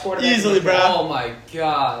was the best quarterback. in Easily, the draft. bro. Oh my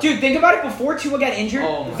god. Dude, think about it. Before Tua got injured,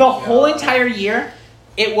 Oh my the God. whole entire year,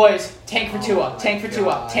 it was tank for Oh Tua, my tank for Tua,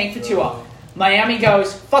 God, tank for bro. Tua. Miami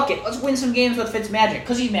goes, fuck it, let's win some games with Fitzmagic.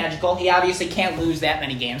 Because he's magical. He obviously can't lose that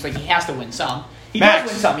many games. Like, he has to win some. He does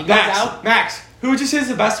win some. He goes out. Max, who would you say is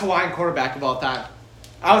the best Hawaiian quarterback of all time?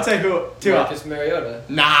 I would say who? Tua. Marcus Mariota.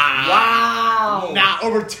 Nah. Wow. Nah,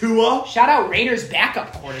 over Tua? Shout out Raiders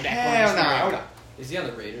backup quarterback. Hell Marcus no. Mariota. Is he on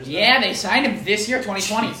the Raiders? now? Yeah, they signed him this year,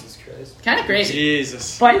 2020. Jesus Christ. Kind of crazy.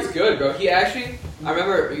 Jesus. But He's good, bro. He actually, I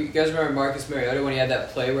remember, you guys remember Marcus Mariota when he had that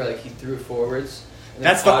play where like he threw it forwards? and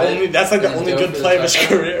then That's the caught it, only. That's like and the then only dove good for the play of his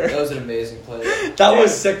touchdown? career. That was an amazing play. That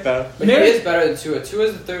was sick though. But he is better than Tua. Tua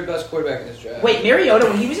is the third best quarterback in this draft. wait, Mariota,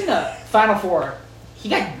 when he was in the Final Four, he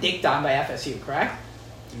got dicked on by FSU, correct?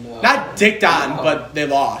 No. Not dicked on, No. but they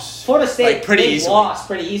lost. Florida State, Like, pretty they easily. lost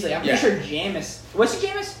pretty easily. I'm pretty Yeah. sure Jameis. Was it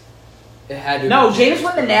Jameis? It had to. No, be Jameis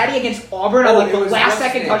won the Natty against Auburn on Oh, like it the was last what's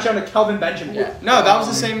second his name? touchdown to Kelvin Benjamin. Yeah. No, that was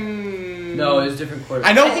the same. No, it was a different quarterback.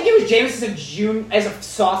 I know. I think it was Jameis as a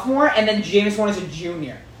sophomore, and then Jameis won as a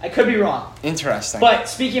junior. I could be wrong. Interesting. But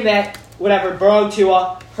speaking of that, whatever, Burrow,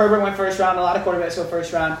 Tua, Herbert went first round. A lot of quarterbacks go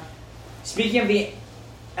first round. Speaking of the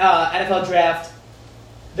NFL draft,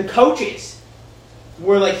 the coaches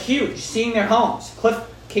were like huge, seeing their homes. Cliff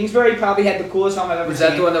Kingsbury probably had the coolest home I've ever Was seen.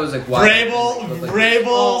 that the one that was like white? Vrabel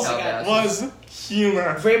Oh my God. was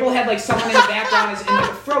humor. Vrabel had like someone in the background is in like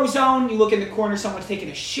a throw zone. You look in the corner, someone's taking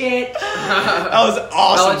a shit. That was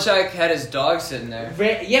awesome. Belichick had his dog sitting there.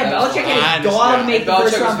 Yeah, That was Belichick had his fine. dog make the Belichick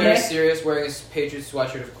first was round very pick. serious, wearing his Patriots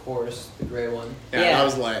sweatshirt, of course, the gray one. Yeah. That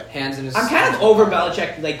was lit. Hands in his. I'm kind of over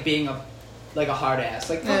Belichick like being a hard ass.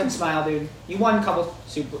 Like fucking smile, dude. You won a couple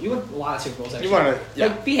You won a lot of Super Bowls. Actually. You want to? Yeah,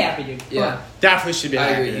 Like be happy, dude. Come Yeah, on. definitely should be. I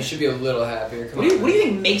happy. agree. He should be a little happier. Come What do on. you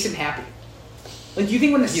think makes him happy? Like, do you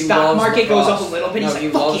think when the He stock loves market goes lacrosse. up a little bit, No, he's like, he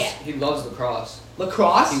fuck loves, yeah. He loves lacrosse.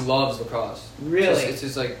 Lacrosse? He loves lacrosse. Really? It's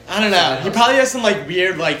just like I don't know. side He hustle. probably has some like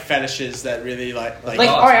weird like fetishes that really like. Like,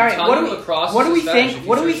 Lacrosse. all right. I'm What telling do you, we lacrosse what do is we his fetish think? if you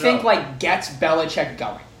What do we search it think up. like gets Belichick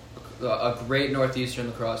going? A great Northeastern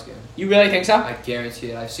lacrosse game. You really think so? I guarantee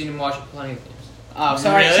it. I've seen him watch plenty of games. Oh,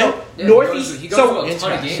 sorry. Really? So Yeah, Northeast. He goes So to a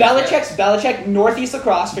ton of games. Belichick Northeast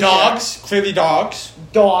lacrosse for Dogs, clearly dogs. sure.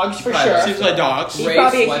 Dogs for Right, sure. seems like dogs. He's Gray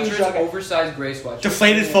probably a huge sweatshirts, drug- oversized gray sweatshirts.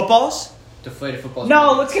 Deflated footballs. Deflated footballs.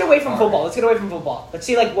 No, let's get away from All football. right. Let's get away from football. Let's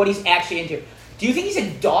see like what he's actually into. Do you think he's a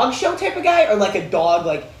dog show type of guy or like a dog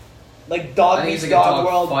like dog I think meets he's like a dog dog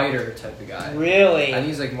world? fighter type of guy. Really? I think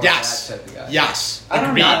he's like more Yes. that type of guy. Yes. I don't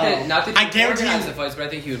Agreed. know. Not that I he guarantee organizes you- the fights, but I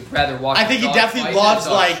think he would rather watch. I think a he dog definitely fight than a loves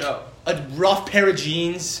dog like show. a rough pair of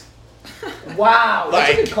jeans, Wow, that's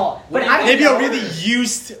a Like, good call. what But do you I don't maybe a know. really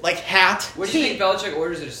used like hat. What do you See- think Belichick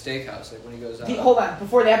orders at a steakhouse like when he goes out? Hold on,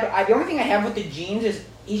 before that, but the only thing I have with the jeans is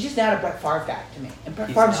he's just not a Brett Favre guy to me. And Brett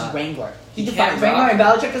He's Favre's not. Wrangler. He He defines can't Wrangler, rock. and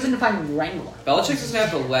Belichick doesn't define Wrangler. Belichick doesn't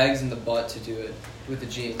have the legs and the butt to do it with the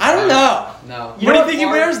jeans. I don't know. No. What do you think he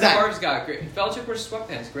wears then? Favre's got great. Belichick wears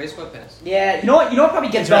sweatpants, gray sweatpants. Yeah, you know what? You know what probably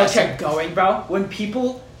gets Interesting. Belichick going, bro? When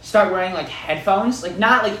people start wearing like headphones, like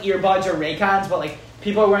not like earbuds or Raycons, but like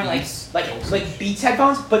people are wearing Beats. like Beats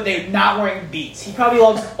headphones, but they're not wearing Beats. He probably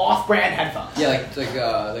loves off-brand headphones. Yeah,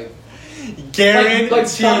 like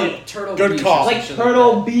Guaranteed. Turtle Good Beach call. or Like something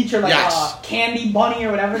Turtle that. Beach or like Yes. Candy Bunny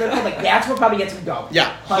or whatever they're called. Like that's what probably gets him going.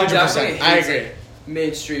 Yeah, He 100%. definitely I hates, agree. like,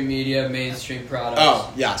 mainstream media, mainstream products.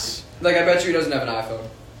 Oh yes. Like I bet you he doesn't have an iPhone.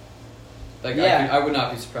 Like Yeah. I would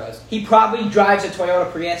not be surprised. He probably drives a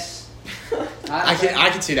Toyota Prius. I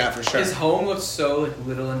can see that for sure. His home looks so like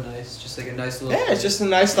little and nice, just like a nice little. Yeah, it's just a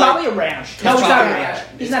nice Probably like. a ranch. No, he's not a probably ranch.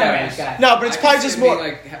 a- He's it's not a gotta ranch be- guy. No, but it's I probably could just see him more.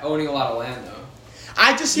 being, like owning a lot of land though.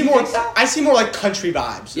 I just see You more. think so? I see more like country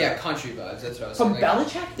vibes. Yeah, country vibes. That's what I was From saying. Like,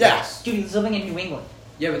 Belichick? Yes. Dude, he's living in New England.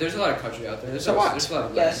 yeah, but there's a lot of country out there. There's So a, what? There's a lot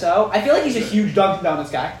of Yeah, land. so I feel like he's a huge Dunkin' Donuts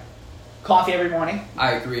guy. Coffee every morning.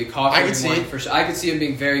 I agree. Coffee I every could see morning it. for sure. I could see him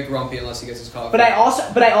being very grumpy unless he gets his coffee. But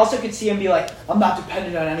I also could see him be like, I'm not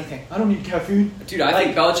dependent on anything. I don't need caffeine. Dude, I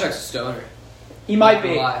think Belichick's a stoner. He might Not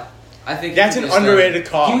gonna be. lie. I think That's he an could be a stoner. underrated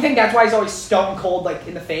call. Do you think that's why he's always stone cold, like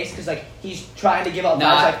in the face? Because like he's trying to give up. Nah.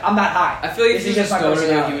 Vibes, like I'm not high. I feel like This if is he was just a my stoner, though,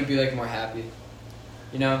 personality. he would be like more happy.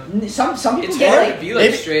 You know, Some people it's get hard like to be like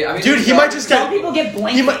maybe- straight. I mean, dude, there's he might no- just some people get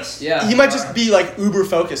blank He might. face. Yeah, He might just be like uber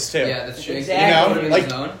focused too. Yeah, that's true. Exactly. You know, Put him in like-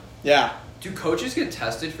 his zone. Yeah. Do coaches get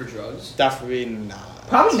tested for drugs? Definitely not.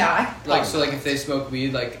 Probably not. Like so, like if they smoke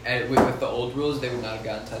weed, like with the old rules, they would not have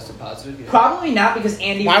gotten tested positive. You know? Probably not because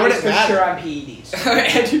Andy Why would was it for matter? sure on PEDs.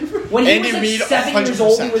 Andrew, When he Andy was Reid, like 7 years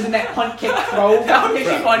old, he 100%. was in that punt kick throw that would be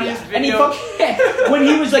competition. funniest And he video. fucking, when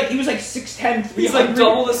he was like 6'10", 300, He's like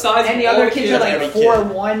double the size. and the of other all kids are like every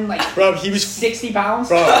 4'1", like Bro, he was 60 pounds.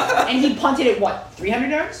 bro. And he punted it what,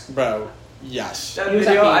 300 yards? Bro, yes. That He was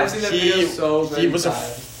video, on I've seen that video so many he was a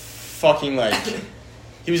times. fucking like.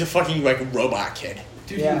 He was a fucking like robot kid.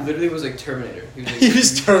 Dude, Yeah. he literally was like Terminator. He was, like, He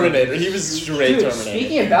was Terminator. He was straight Dude, Terminator.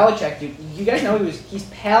 speaking of Belichick, dude, you guys know he's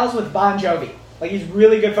pals with Bon Jovi. Like he's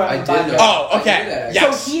really good friends I with did Bon know. Jovi. Oh, I okay. knew that,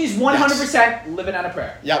 Yeah. So he's 100% living on a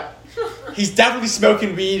prayer. Yep. He's definitely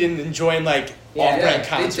smoking weed and enjoying like Yeah. off-brand they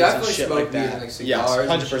concerts and definitely shit smoke like weed that. and like cigars. Yes, and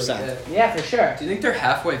 100%. shit like that. Yeah, for sure. Do you think they're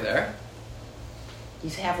halfway there?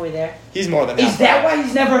 He's halfway there. He's more than Is halfway. that why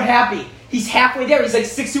he's never happy? He's halfway there. He's like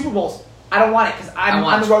 6 Super Bowls. I don't want it because I'm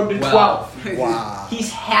on the road to 12. Wow. He's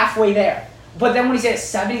halfway there. But then when he's at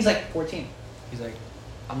 7, he's like 14. He's like,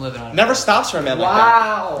 I'm living on. Never stops for a man like that.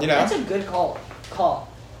 Wow. You know? That's a good call.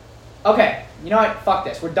 Okay, you know what? Fuck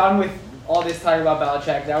this. We're done with all this talking about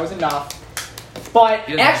Belichick. That was enough. But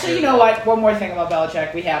He doesn't actually, you deserve know that. what? One more thing about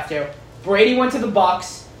Belichick. We have to. Brady went to the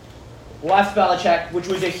Bucks, left Belichick, which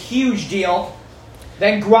was a huge deal.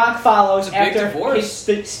 Then Gronk follows It's a big after divorce.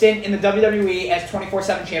 his stint in the WWE as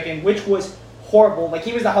 24/7 champion, which was horrible. Like,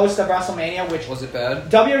 he was the host of WrestleMania, which Was it bad?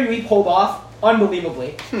 WWE pulled off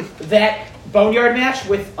unbelievably. Hmm. That Boneyard match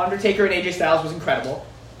with Undertaker and AJ Styles was incredible.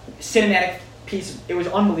 Cinematic piece. It was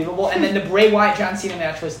unbelievable. And then the Bray Wyatt John Cena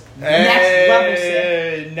match was next level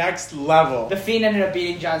sick. Next level. The Fiend ended up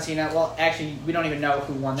beating John Cena. Well, actually, we don't even know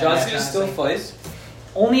who won that John match. Cena still honestly. fights.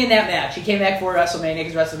 Only in that match. He came back for WrestleMania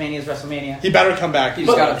because WrestleMania is WrestleMania. He better come back. He's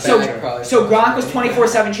But- got a so- back probably. So Gronk was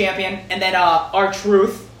 24/7 champion, and then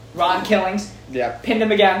R-Truth, Ron Killings, Yeah. pinned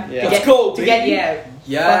him again. Yeah. To Let's get, go, to get, baby. yeah.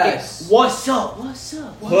 Yes. fucking- What's up? What's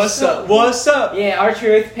up? What's up? What's up? Yeah,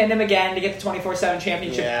 R-Truth pinned him again to get the 24/7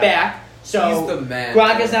 championship Yeah. back. So He's the man.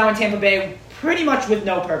 Gronk is now in Tampa Bay, pretty much with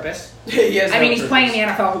no purpose. He has I no mean, he's purpose. playing in the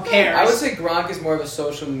NFL. Who cares? I would say Gronk is more of a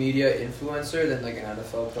social media influencer than like an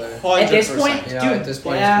NFL player. 100%. at this point, You know, dude. at this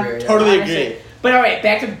point yeah, in his career, yeah. Totally honestly. agree. But all right,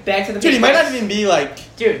 back to the Dude, he might Patriots. not even be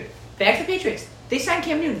like. Dude, back to the Patriots. They signed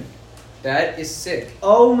Cam Newton. That is sick.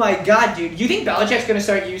 Oh my god, dude. You think Belichick's going to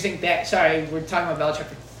start using that? Sorry, we're talking about Belichick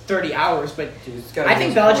for 30 hours, but Dude, it's gotta I be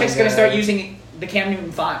think the most Belichick's boring going to start guy. using the Cam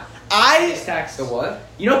Newton font. I. His text. The what?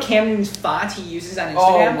 You know Cam Newton's font he uses on Oh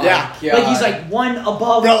Instagram? my Yeah. god. Like he's like one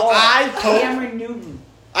above Bro, all. I hope- Cameron Newton.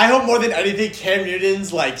 I hope more than anything, Cam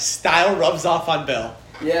Newton's like style rubs off on Bill.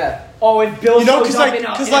 Yeah. Oh, if Bill You know, shows 'cause, up like- in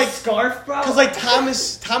a, 'cause, in a like- scarf, bro. Cause like Tom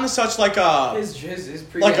is such like a His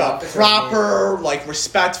like a proper like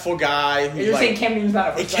respectful guy who's You're saying like. Cam Newton's not a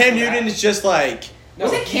And respectful Cam guy? Newton is just like.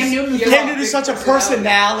 Wasn't Cam Newton- Cam Newton is such a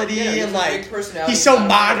personality Yeah, he's and a like big personality. he's so not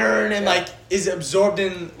modern afraid- and yeah. like is absorbed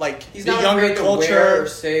in like He's the not younger afraid to wear or culture.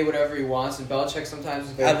 say whatever he wants, and Belichick sometimes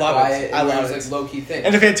is very I love it. quiet. I and love wears, it. like low key things.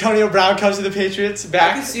 And if Antonio Brown comes to the Patriots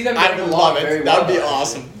back, I could see them I getting would along love very it. That would be well,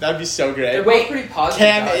 awesome. actually. That would be so They're great. both Wait, pretty positive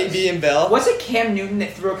Cam, guys. AB, and Bill. Was it Cam Newton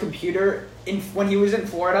that threw a computer in when he was in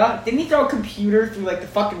Florida? Didn't he throw a computer through like the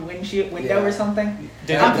fucking window Yeah. or something?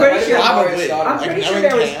 Did I'm he? pretty sure- Probably. I'm Like, pretty sure knowing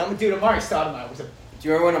there was. Cam? Dude, Amari Stoudemire was a. Do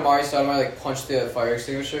you remember when Amari Stoudemire like punched the fire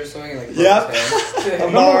extinguisher or something? And, like, Yep. broke his hand?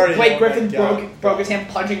 Amari. Blake oh Griffin my God. broke his hand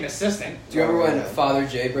punching an assistant. Do you remember when Father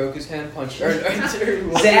Jay broke his hand? Punched or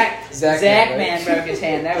Zach Man, Man right? broke his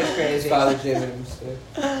hand. That was crazy. Father Jay made a mistake.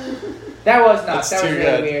 That was nuts. That's That was too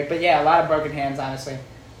really good. weird. But yeah, a lot of broken hands, honestly.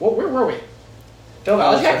 Where were we? Bill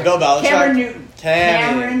Belichick? Bill Belichick. Cameron Newton. Cammy.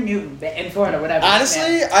 Cameron Newton. In Florida, whatever.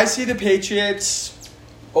 Honestly, I see the Patriots.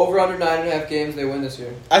 Over under 9.5 games, they win this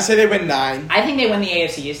year. I say they win 9. I think they win the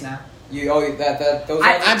AFC East now. Those.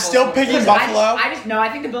 I'm still picking Listen, Buffalo. I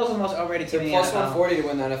think the Bills are the most overrated team They're in the plus NFL. 140 to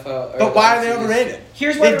win the NFL. or But why are the they AFC. overrated?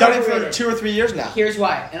 Here's why They've they're done it for overrated. 2 or 3 years now. Here's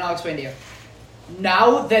why, and I'll explain to you.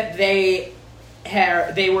 Now that they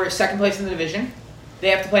were second place in the division, they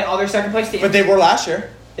have to play all their second place teams. But they were last year.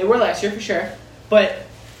 They were last year for sure. But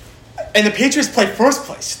And the Patriots play first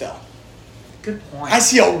place still. good point. I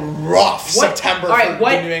see a rough What- September all right, for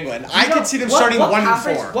what- New England. You I know, could see them what- starting what 1 and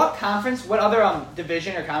conference- 4. What conference? What other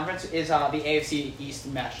division or conference is the AFC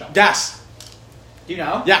East matchup? Guess. Do you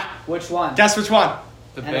know? Yeah. Which one? Guess which one?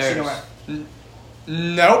 The NFC Bears. North. Nope.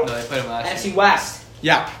 No, they played them last NFC year. West.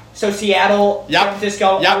 Yep. So Seattle, Yep. San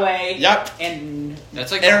Francisco, Yep. LA, Yep. and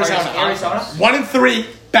That's like Arizona. the hardest Arizona? conference. 1 and 3,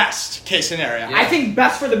 best case scenario. Yeah. I think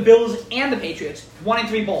best for the Bills and the Patriots. 1 and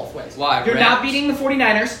 3 both ways. Why? You're Rams? not beating the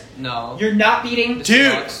 49ers. No. You're not beating The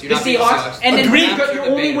Dude, Seahawks. You're the not beating Seahawks. And then Agreed. you're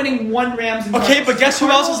only winning one Rams and Okay, Cardinals. but guess who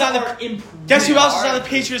else is on the- Cardinals are improving. Guess who else is are. on the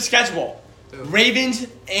Patriots schedule? Who? Ravens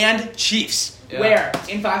and Chiefs. Yeah. Where?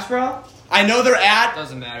 In Foxborough? I know they're at.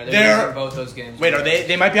 Doesn't matter. They're They're- losing both those games. Wait, are they?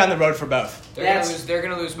 They might be on the road for both. That's- They're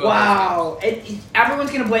gonna lose both. Wow.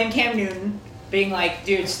 Everyone's going to blame Cam Newton, being like,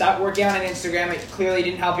 dude, stop working on Instagram. It clearly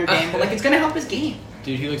didn't help your game. But, like, it's going to help his game.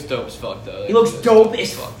 Dude, he looks dope as fuck though. He looks dope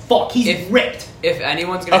as fuck. He's If- ripped. If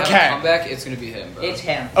anyone's gonna Okay. have a comeback, it's gonna be him, bro. It's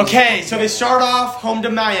him. Okay, so they start off home to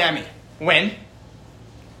Miami. Win.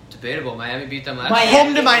 Debatable. Miami beat them last Miami. year.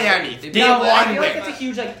 Home to Miami. They Game No, I 1 feel like win. that's a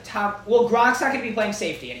huge, like, top. Well, Gronk's not going to be playing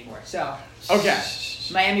safety anymore. So, Okay.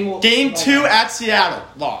 Miami will. Game 2 at Seattle.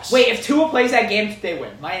 Loss. Wait, if Tua plays that game, they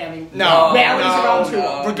win. Miami. No. Rallies no, around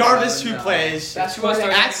Tua. Regardless who no. plays. That's Tua why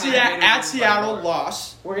starts they- At, getting Miami at by Seattle, more.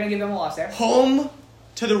 loss. We're going to give them a loss there. Home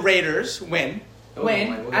to the Raiders. Win.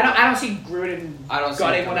 Win. We'll I don't see Gruden I don't see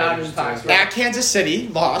gutting the one out Raiders in doing Fox. that. At Kansas City.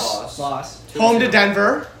 Loss. Loss. Home to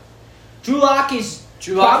Denver. Drew Lock is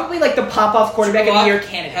Drew Lock- probably like the pop-off quarterback of the year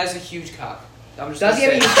candidate. has a huge cock. I'm just Does he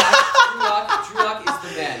have gonna a huge say. cock? Drew Lock is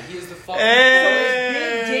the man. He is the fucking. Hey. So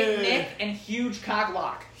it's Big Dick Nick and huge cock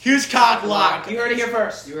Lock. Huge cock lock. You heard it here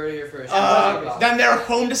first. You heard it here first. Then they're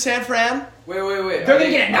home to San Fran. Wait. They're Are gonna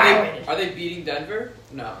they- get annihilated. Are they beating Denver?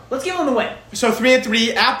 No. Let's give them the win. So 3 and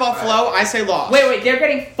 3 at Buffalo. I say loss. Wait, they're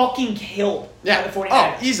getting fucking killed Yeah. by the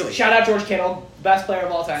 49ers. Oh, easily. Shout out George Kittle, best player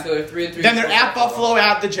of all time. So they're 3-3. Then they're at Buffalo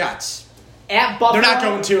at the Jets. At Buffalo. They're not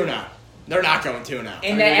going 2 now. They're not going 2 now.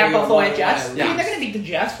 And Are then they at gonna go Buffalo one at Jets. and I mean, one? they're going to beat the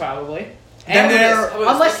Jets probably. Then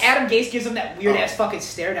Unless Adam Gase gives them that weird ass fucking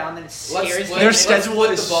stare down, then it scares them. Their schedule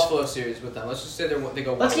split is- the Buffalo series with them. Let's just say they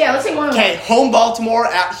go. Let's say 1-1. Okay, home Baltimore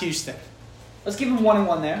at Houston. Let's give them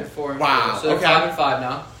 1-1 They're there. 4-4. Wow, So they're okay. 5-5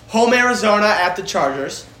 now. Home Arizona at the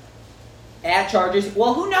Chargers. At Chargers.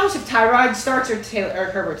 Well, who knows if Tyrod starts or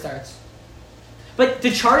Herbert starts? But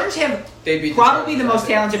the Chargers have They beat probably the the most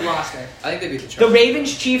Chargers. talented roster. I think they beat the The Chargers.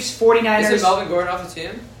 Ravens, Chiefs, 49ers. Is it Melvin Gordon off the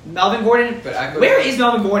team? Melvin Gordon. But I could- Where is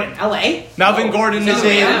Melvin Gordon? LA? Melvin No, Gordon he's is on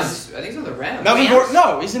the in. Rams. I think he's on the Rams. Melvin Rams? Gordon.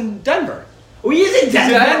 No, he's in Denver. Oh, he is in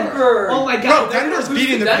Denver. Denver. Oh my Bro, god. Denver's Denver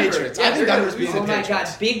beating the Denver. Patriots. Yeah, I think they're Denver's gonna beating Oh the my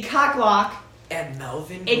Patriots. god. Big cock lock. And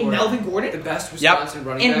Melvin And Gordon. Melvin Gordon? The best Yep. Wisconsin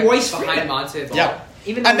running And back Royce behind Freeman. Monte Ball. Yep.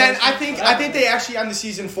 Even And though then Royce- I think they actually end the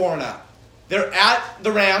season 4-0. They're at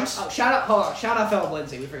the Rams. Oh, shout out Philip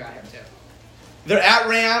Lindsay. We forgot him too. They're at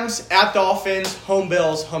Rams, at Dolphins, home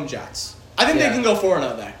Bills, home Jets. I think Yeah. they can go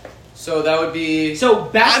 4-0 there. So that would be. So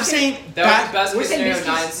best. I'm saying that would be best we're case saying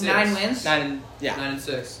scenario Biscuits 9-6. 9 wins.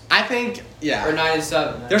 9-6. I think Or yeah.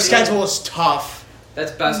 9-7. Their schedule is tough.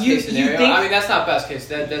 That's best You- case you scenario. think- I mean, that's not best case.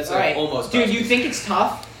 That's All like right, almost. dude. best You case. think it's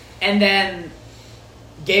tough, and then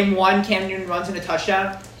game 1, Cam Newton runs in a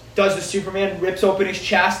touchdown, does the Superman, rips open his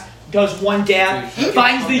chest, does one dab, Dude,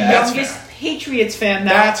 finds the that's youngest Patriots fan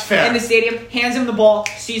now That's fair. in the stadium, hands him the ball,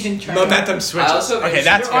 season turn. Momentum I switches. also Okay, think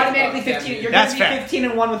that's You're fair. automatically Cam 15. Newton. You're That's going to fair. be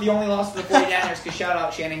 15-1 with the only loss to the 49ers. Because shout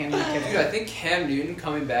out Shanahan. You're kidding. Dude, I think Cam Newton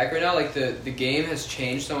coming back right now, like the game has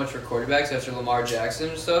changed so much for quarterbacks after Lamar Jackson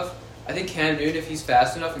and stuff. I think Cam Newton, if he's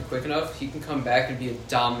fast enough and quick enough, he can come back and be a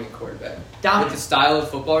dominant quarterback. Dominant. With the style of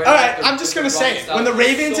football right All now. right, the- I'm just the gonna say running it. style When the is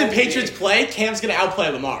Ravens so and Patriots big. play, Cam's gonna outplay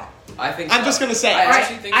Lamar. I think I'm so. just gonna say it. I All right,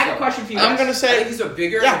 actually think I have so. a question for you. I'm guys. gonna I say think he's a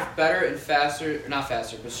bigger, Yeah. and better, and faster, not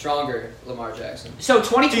faster, but stronger Lamar Jackson. So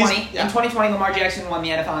 2020, Yeah. in 2020, Lamar Jackson won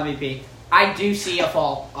the NFL MVP. I do see a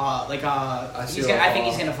fall, see I a think fall he's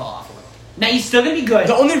off. gonna fall off a little. Now he's still gonna be good.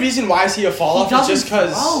 the only reason why I see a fall He off is doesn't just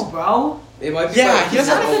because. throw, bro. It might be Yeah, better he because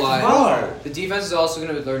doesn't of have the to line. throw. The defense is also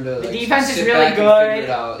going to learn to. The like, defense is sit really back and figure good. it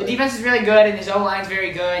out. The Like, defense is really good, and his O-line's very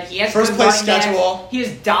good. He has First good place running backs. schedule. He has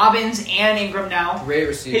Dobbins and Ingram now. Great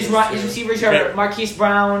receivers. His too. receivers are Great. Marquise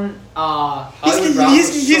Brown, Hollywood Brown was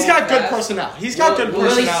He's so got good fast. personnel. He's got good Willie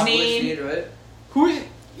personnel. Snead. right?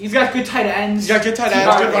 he's got good tight ends. He's got good tight ends,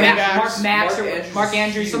 Mark, good running Mark backs. Max Mark or Andrews Mark is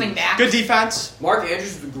Andrews, huge. something Max. Good defense. Mark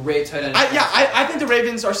Andrews is a great tight end. I think the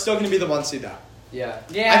Ravens are still going to be the 1 seed though. Yeah.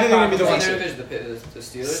 Yeah, I think they're gonna be the Who's in one their seed. division? The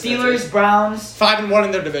Steelers. Steelers, Browns, 5-1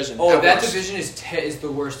 in their division. Oh, at that worst. division is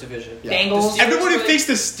the worst division. Yeah. Bengals. The Steelers Everyone who were thinks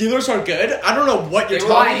the Steelers are good, I don't know what you're They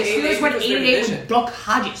were talking Why? about. The 8-8 Steelers went because their 8-8 division. with Duck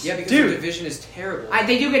Hodges. Yeah, because Dude. the division is terrible.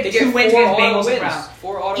 They do get They 2 get wins 4 against auto Bengals and wins. Browns.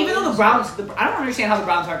 4 auto Even though the wins. Browns, I don't understand how the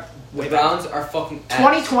Browns aren't The way better. Browns are fucking ass.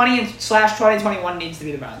 2020 and /2021 needs to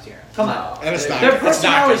be the Browns here. Come on. No. And it's not. Their It's not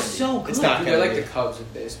personnel gonna is be. so good. It's not Dude, gonna they're like be. the Cubs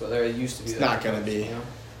of baseball. They used to be. It's the not gonna Cubs, be. You know?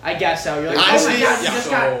 I guess so. You're like, I oh see- my god, yeah. you just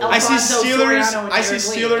got I see Alfonso Steelers. Soriano and I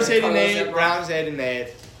see Derek Lee. Steelers 8-8, Carlos Browns 8-8,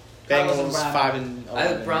 Carlos and Bengals Brown. 5-11. I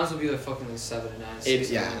think Browns will be like fucking like 7-9. 6-9.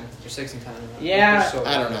 Yeah. Or 6-10. Yeah. They're so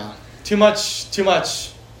I don't bad. know. Too much Who's their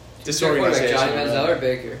quarterback, disorganization. Johnny Manziel or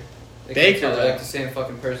Baker? They Baker, can't tell, they're yeah. like the same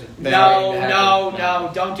fucking person.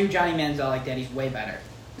 No, don't do Johnny Manziel like that. He's way better.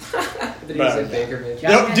 But he's Bro, like yeah. Baker, maybe. Yeah.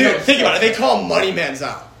 No, dude, think about it. They call him Money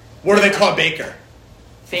Manziel. What do they call Baker?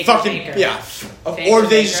 Fake Fucking Baker. yeah. Faker Or they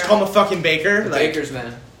Baker. just call him a fucking Baker. The Like, Bakers,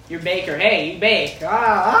 man. You're Baker. Hey, you bake.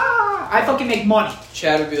 I fucking make money.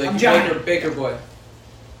 Chad would be like, I'm Johnny. Baker boy.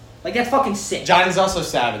 Like that's fucking sick. Johnny's also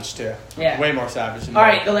savage too. Yeah. Way more savage. Than All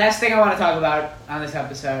right, the last thing I want to talk about on this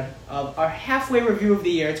episode of our halfway review of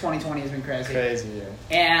the year 2020 has been crazy. Crazy.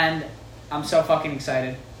 Yeah. And I'm so fucking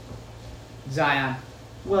excited. Zion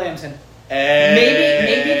Williamson. Hey.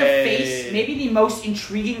 Maybe the face, maybe the most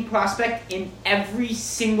intriguing prospect in every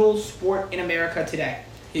single sport in America today.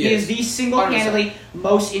 He is the single-handedly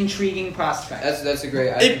most intriguing prospect. That's a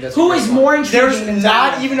great. I think that's a Who great is point. more intriguing There's than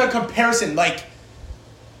not Zion? even a comparison. Like,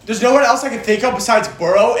 there's no one else I can think of besides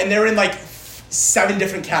Burrow, and they're in like 7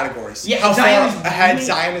 different categories. Yeah, How Zion far is ahead really-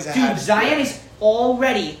 Zion is ahead. Dude, Zion is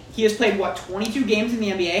already. He has played 22 games in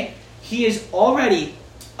the NBA. He is already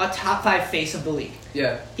a top 5 face of the league.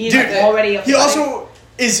 Yeah. He is Dude, already. He also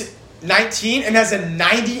is 19 and has a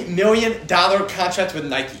 $90 million contract with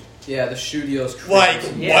Nike. Yeah, the shoe deal's crazy. Like,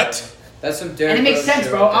 Yeah. what? That's some Derrick And it makes Rose sense,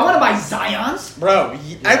 shit bro. right I want to there. buy Zion's. Bro,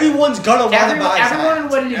 everyone's gonna want to buy Zion.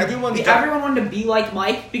 Everyone wanted to be like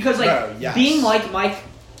Mike because, like, Bro, yes. being like Mike.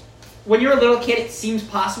 When you're a little kid, it seems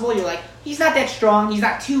possible. You're like, he's not that strong. He's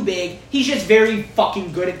not too big. He's just very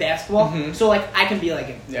fucking good at basketball. Mhm. So, like, I can be like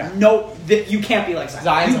him. Yeah. No, you can't be like Zion.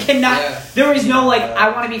 Zion's You a- cannot. yeah. There is no like, Yeah. I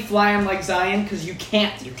want to be flying like Zion because you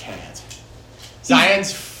can't. You can't.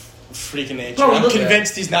 Zion's freaking nature. Bro, I'm look-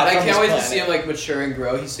 convinced he's not. And I from can't this wait to planet. see him like mature and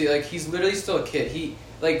grow. He's literally still a kid.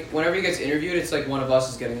 Whenever he gets interviewed, it's like one of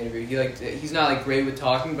us is getting interviewed. He's not like great with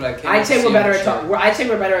talking, but I can't. I'd say see we're him better at mature. talking. I'd say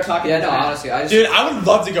we're better at talking. Yeah, than no, that. honestly, Dude, I would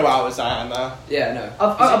love to go out with Zion though. Yeah, no.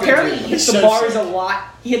 Apparently, he hit He's the so bars sick. a lot.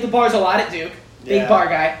 He hit the bars a lot at Duke. Big Yeah. bar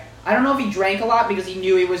guy. I don't know if he drank a lot because he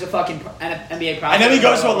knew he was a fucking NBA prospect. I know he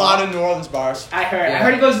goes to a lot of New Orleans bars. I heard. Yeah. I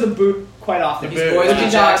heard he goes to the boot quite often. The He's boot. boys Which with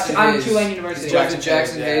is Jackson on Hayes. Tulane He's University. boys with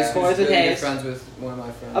Jackson Yeah. Hayes. Boys Who's with really Hayes. good friends with one of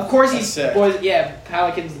my friends. Of course, That's he's sick. boys. Yeah,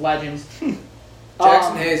 Pelicans legends.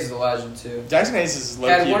 Jackson Hayes is a legend too. Jackson Hayes is low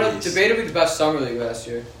Had key one of beast. debatably the best summer league last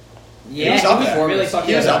year. Yeah, He was up there. really fucking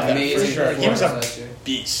He was good. up there, Amazing for sure. He was performance a last year.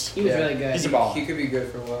 beast. He was Yeah. really good. He's a baller. He could be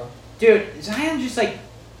good for a while. Dude, Zion just like,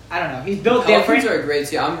 I don't know. He's built Pelicans different. are a great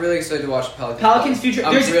team. I'm really excited to watch Pelicans. Pelicans future.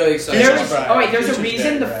 I'm There's, really excited. there's, Future's bright. oh wait, there's a Future's reason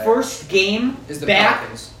very the bright. first game Is the back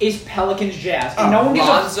Pelicans. is Pelicans Jazz. Oh, And no one gives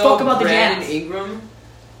a Lonzo, fuck about the Brandon Jazz. Ingram.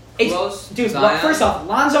 It's- Who else? Dude, Zion? first off,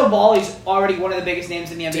 Lonzo Ball is already one of the biggest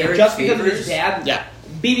names in the NBA Derek just because of his Favors? dad. Yeah.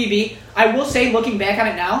 BBB. I will say, looking back on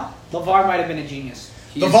it now, LeVar might have been a genius.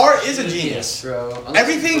 He's LeVar is a genius. bro. Unless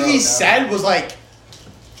Everything he's he broke, said was like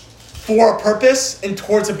for a purpose and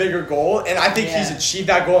towards a bigger goal, and I think he's Yeah. achieved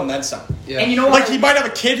that goal and then some. Yeah. And you know what? Like he might have a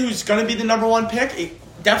kid who's gonna be the number one pick,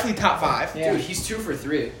 definitely top 5. Yeah. Dude, he's 2 for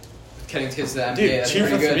 3. Getting kids to the NBA. Dude, That's 2 for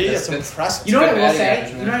pretty good. 3, that's impressive. You know what I good will batting say? average,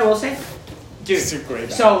 You man. know what I will say? Dude, It's a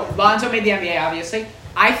great so Lonzo made the NBA, obviously.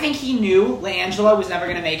 I think he knew LiAngelo was never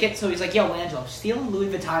going to make it, so he's like, yo, LiAngelo, steal a Louis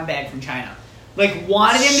Vuitton bag from China. Like,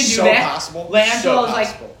 wanted him to do So that. possible. LiAngelo So was like,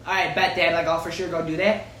 possible. all right, bet, Dad. Like, I'll for sure go do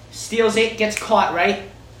that. Steals it, gets caught, right?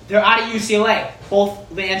 They're out of UCLA, both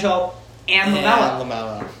LiAngelo and LaMelo.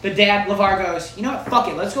 LaMelo. The dad, LeVar, goes, you know what, fuck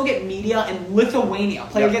it, let's go get media in Lithuania.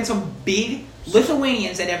 Play Yep. against some big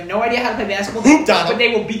Lithuanians that have no idea how to play basketball, Hooped on but them. they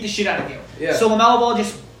will beat the shit out of you. Yeah. So LaMelo Ball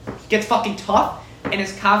just gets fucking tough, and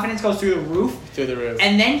his confidence goes through the roof. Through the roof.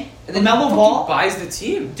 And then And then LaMelo fucking Ball, buys the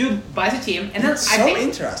team. dude, buys a team, and then It's I so think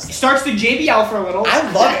interesting. starts the JBL for a little.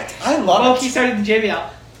 I love it. I love Well, it. he started the JBL.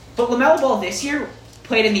 But LaMelo Ball this year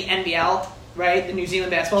played in the NBL, right? The New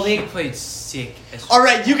Zealand Basketball League. played sick as All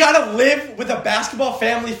right, you gotta live with a basketball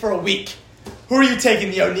family for a week. Who are you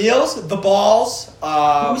taking? The O'Neals, the Balls, Who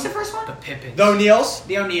was the first one? the Pippins. the O'Neals,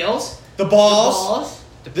 The O'Neals. the The Balls, Balls.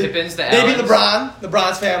 The Pippins, the maybe Allens.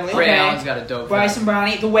 LeBron's family. Ray Okay. Allen's got a dope. Bryson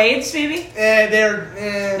Brownie. The Wades, maybe?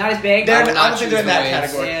 They're Not as big. They're, I I, would not don't think choose they're in the that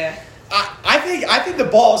Wades. category. Yeah. I think the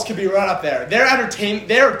Balls could be right up there. They're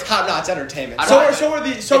They're top notch entertainment. I So don't- so it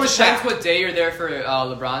is depends Shaq. what day you're there for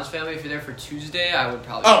LeBron's family. If you're there for Tuesday, I would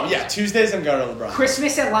probably. Oh yeah, Tuesdays I'm going to LeBron.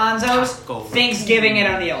 Christmas at Lonzo's. Taco. Thanksgiving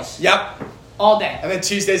at O'Neill's. Yep, All day. and then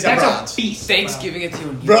Tuesdays at That's LeBron's. a feast. Thanksgiving at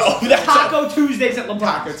 2. Bro, that's Taco Tuesdays at LeBron.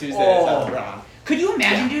 Taco Tuesdays Oh. at LeBron. Could you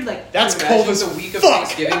imagine, dude? Like, That's Imagine cold as the week of fuck.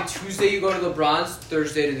 Thanksgiving. Tuesday you go to LeBron's.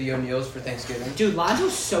 Thursday to the O'Neills for Thanksgiving. dude,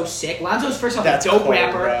 Lonzo's so sick. Lonzo's first off That's a dope cold,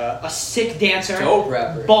 rapper, bruh. a sick dancer, Dope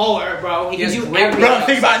rapper. baller, bro. He He can has do great everything. Bro,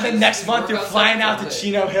 think about it. The His next month you're workout flying out to sessions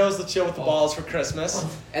Chino Hills to chill with the Balls for Christmas.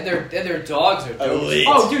 And their dogs are dope. Elite.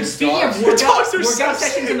 Oh, dude, His speaking dogs- of His dogs are workout so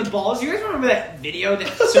sessions sick. in the balls, you guys remember that video that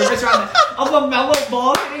surfaced around of LaMelo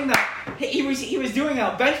Ball hitting the. He was doing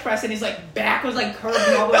a bench press and his like back was like curved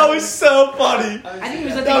and all the way. That was so funny. I think he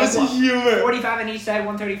was That was lifting like, humor. 45 on each side,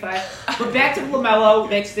 135. But back to LaMelo.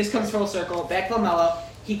 This comes full circle. Back to LaMelo.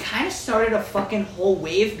 He kind of started a fucking whole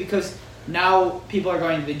wave because now people are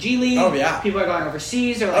going to the G League. Oh, yeah. People are going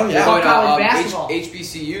overseas or like Oh, yeah. fuck Going to, college basketball.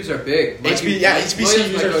 HBCUs are big. Mikey HBCUs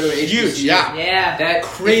Williams might go to an huge, HBCU. yeah. yeah. That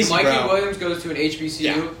Crazy, if Mikey bro. Williams goes to an HBCU,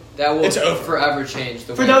 Yeah. that will It's over. forever change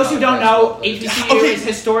the For way those who college don't know, basketball plays. HBCU Okay. is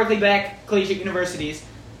historically black collegiate universities.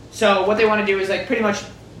 So what they want to do is like pretty much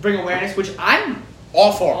bring awareness, which I'm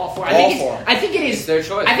All four. all for. All I think four. I think it It's is. their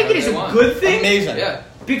choice. I think it is whatever they a want. good thing Amazing. Yeah.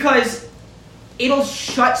 because it'll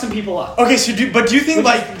shut some people up. Okay, so do you think Which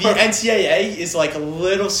like is the perfect. NCAA is like a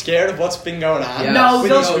little scared of what's been going on? Yes. No, with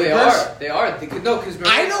those- these they hoopers? are. They are. No, because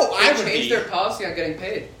I know, I they would changed be. their policy on getting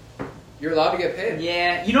paid. You're allowed to get paid.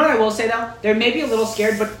 Yeah, you know what I will say though? They may be a little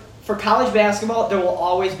scared, but for college basketball, there will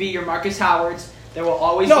always be your Marcus Howards. There will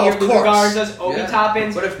always No, be your of Luka course. Garza's, Obi Yeah.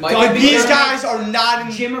 Toppins. But if Doug Mikey- But these Bigger, guys are not in.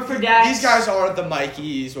 Jimmer Fredette. These guys aren't the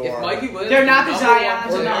Mikeys or If Mikey Williams, They're not the is number Zions,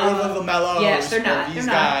 one or they're player- not. the LaMelos. Yes, they're or not. These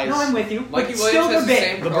They're not. guys. No, I'm with you. Mikey But Williams still, has they're the big.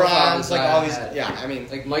 same profile that LeBron's like Zion all these. had. Yeah, I mean,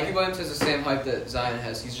 Like Mikey Williams has the same hype that Zion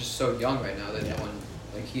has. He's just so young right now that Yeah. no one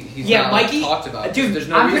like he's Yeah, not Mikey. talked about. Dude, There's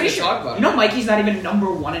no I'm reason pretty to sure. talk about You know, him. Mikey's not even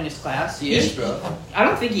number one in his class. He is, bro. I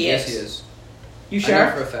don't think he Yes, is. he is. You I know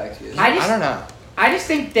sure? for a fact he is. I just, I don't know. I just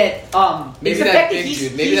think that Maybe it's the that fact big he's,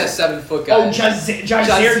 dude. Maybe he's, that 7-foot guy. Oh, Jazeer Jazeer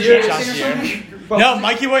Jackson or Jazeer. something. Bro, No,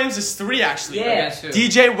 Mikey Williams is 3 actually. Yeah. Guess who?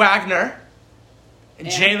 DJ Wagner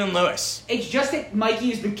Jalen Lewis. It's just that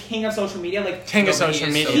Mikey is the king of social media. Like King of Nobody social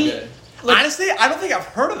is so media. good. Honestly, I don't think I've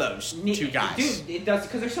heard of those two guys. Dude, it does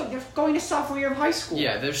because they're going to sophomore year of high school.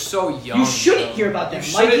 Yeah, they're so young. You shouldn't bro. hear about them. You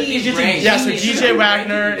shouldn't Mikey be is just a ranked. Yeah, so genius. DJ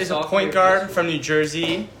Wagner Ranking is a yourself point in guard your from New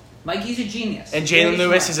Jersey, Mikey's a genius. and Very Jalen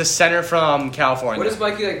Lewis smart. is a center from California. What is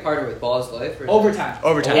Mikey like partner with Ball's Life? Or Overtime.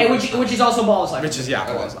 Overtime. And which is also Ball's Life. Which is, yeah,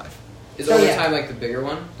 Okay. Ball's life. Is So, yeah. Overtime like the bigger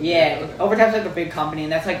one? The Yeah, bigger- okay. Overtime's like a big company,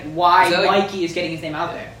 and that's like why Is that like- Mikey is getting his name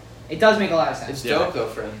out there. It does make a lot of sense. It's Yeah. dope though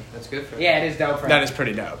for him. That's good for him. Yeah, it is dope for him. That is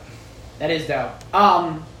pretty dope. That is dope.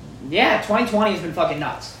 Yeah, 2020 has been fucking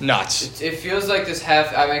nuts. Nuts. It feels like this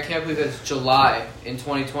half. I mean, I can't believe it's July in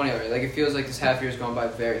 2020 already. Like it feels like this half year is going by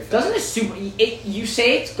very fast. Doesn't you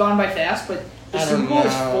say it's gone by fast, but the I Super don't Bowl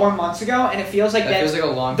was know. 4 months ago, and it feels like That that's feels like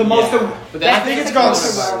a long. the most. Yeah. But that I think feels it's like gone. the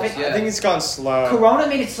most irrelevant. Yeah. I think it's gone slow. Corona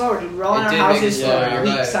made it slower, dude. We're all in It our did make it houses slower, for you're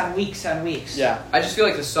weeks right. on weeks on weeks. Yeah. I just feel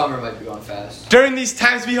like the summer might be going fast. During these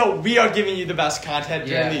times, we hope we are giving you the best content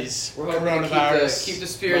during Yeah. these We're hoping to coronavirus. keep the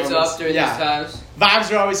spirits moments. up during Yeah. these times.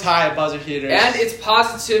 Vibes are always high at Buzzer Heaters. And it's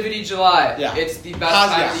Positivity July. Yeah. It's the best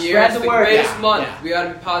Positive. time of the year. Spread It's the the word. greatest Yeah. month. Yeah. We gotta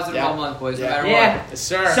be positive Yeah. all month, boys. Yeah. No matter Yeah. what. Yes,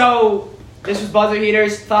 sir. So this was Buzzer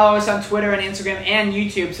Heaters. Follow us on Twitter and Instagram and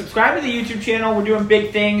YouTube. Subscribe to the YouTube channel. We're doing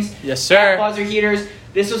big things. yes, At sir. Buzzer Heaters.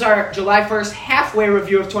 This was our July 1st halfway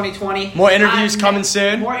review of 2020. More interviews On coming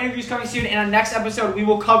soon. More interviews coming soon. And on next episode, we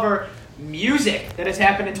will cover music that has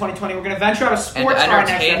happened in 2020. We're going to venture out of sports for our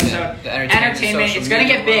next entertainment. episode. The entertainment, social It's going to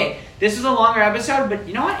media get big. world. This was a longer episode, but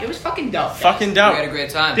you know what? It was fucking dope. guys. Fucking We had a dope. great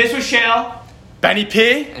time. This was Shale. Benny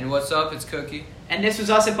P. And what's up? It's Cookie. And this was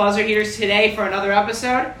us at Buzzer Heaters today for another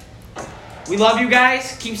episode. We love you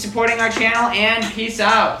guys. Keep supporting our channel and peace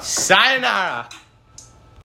out. Sayonara.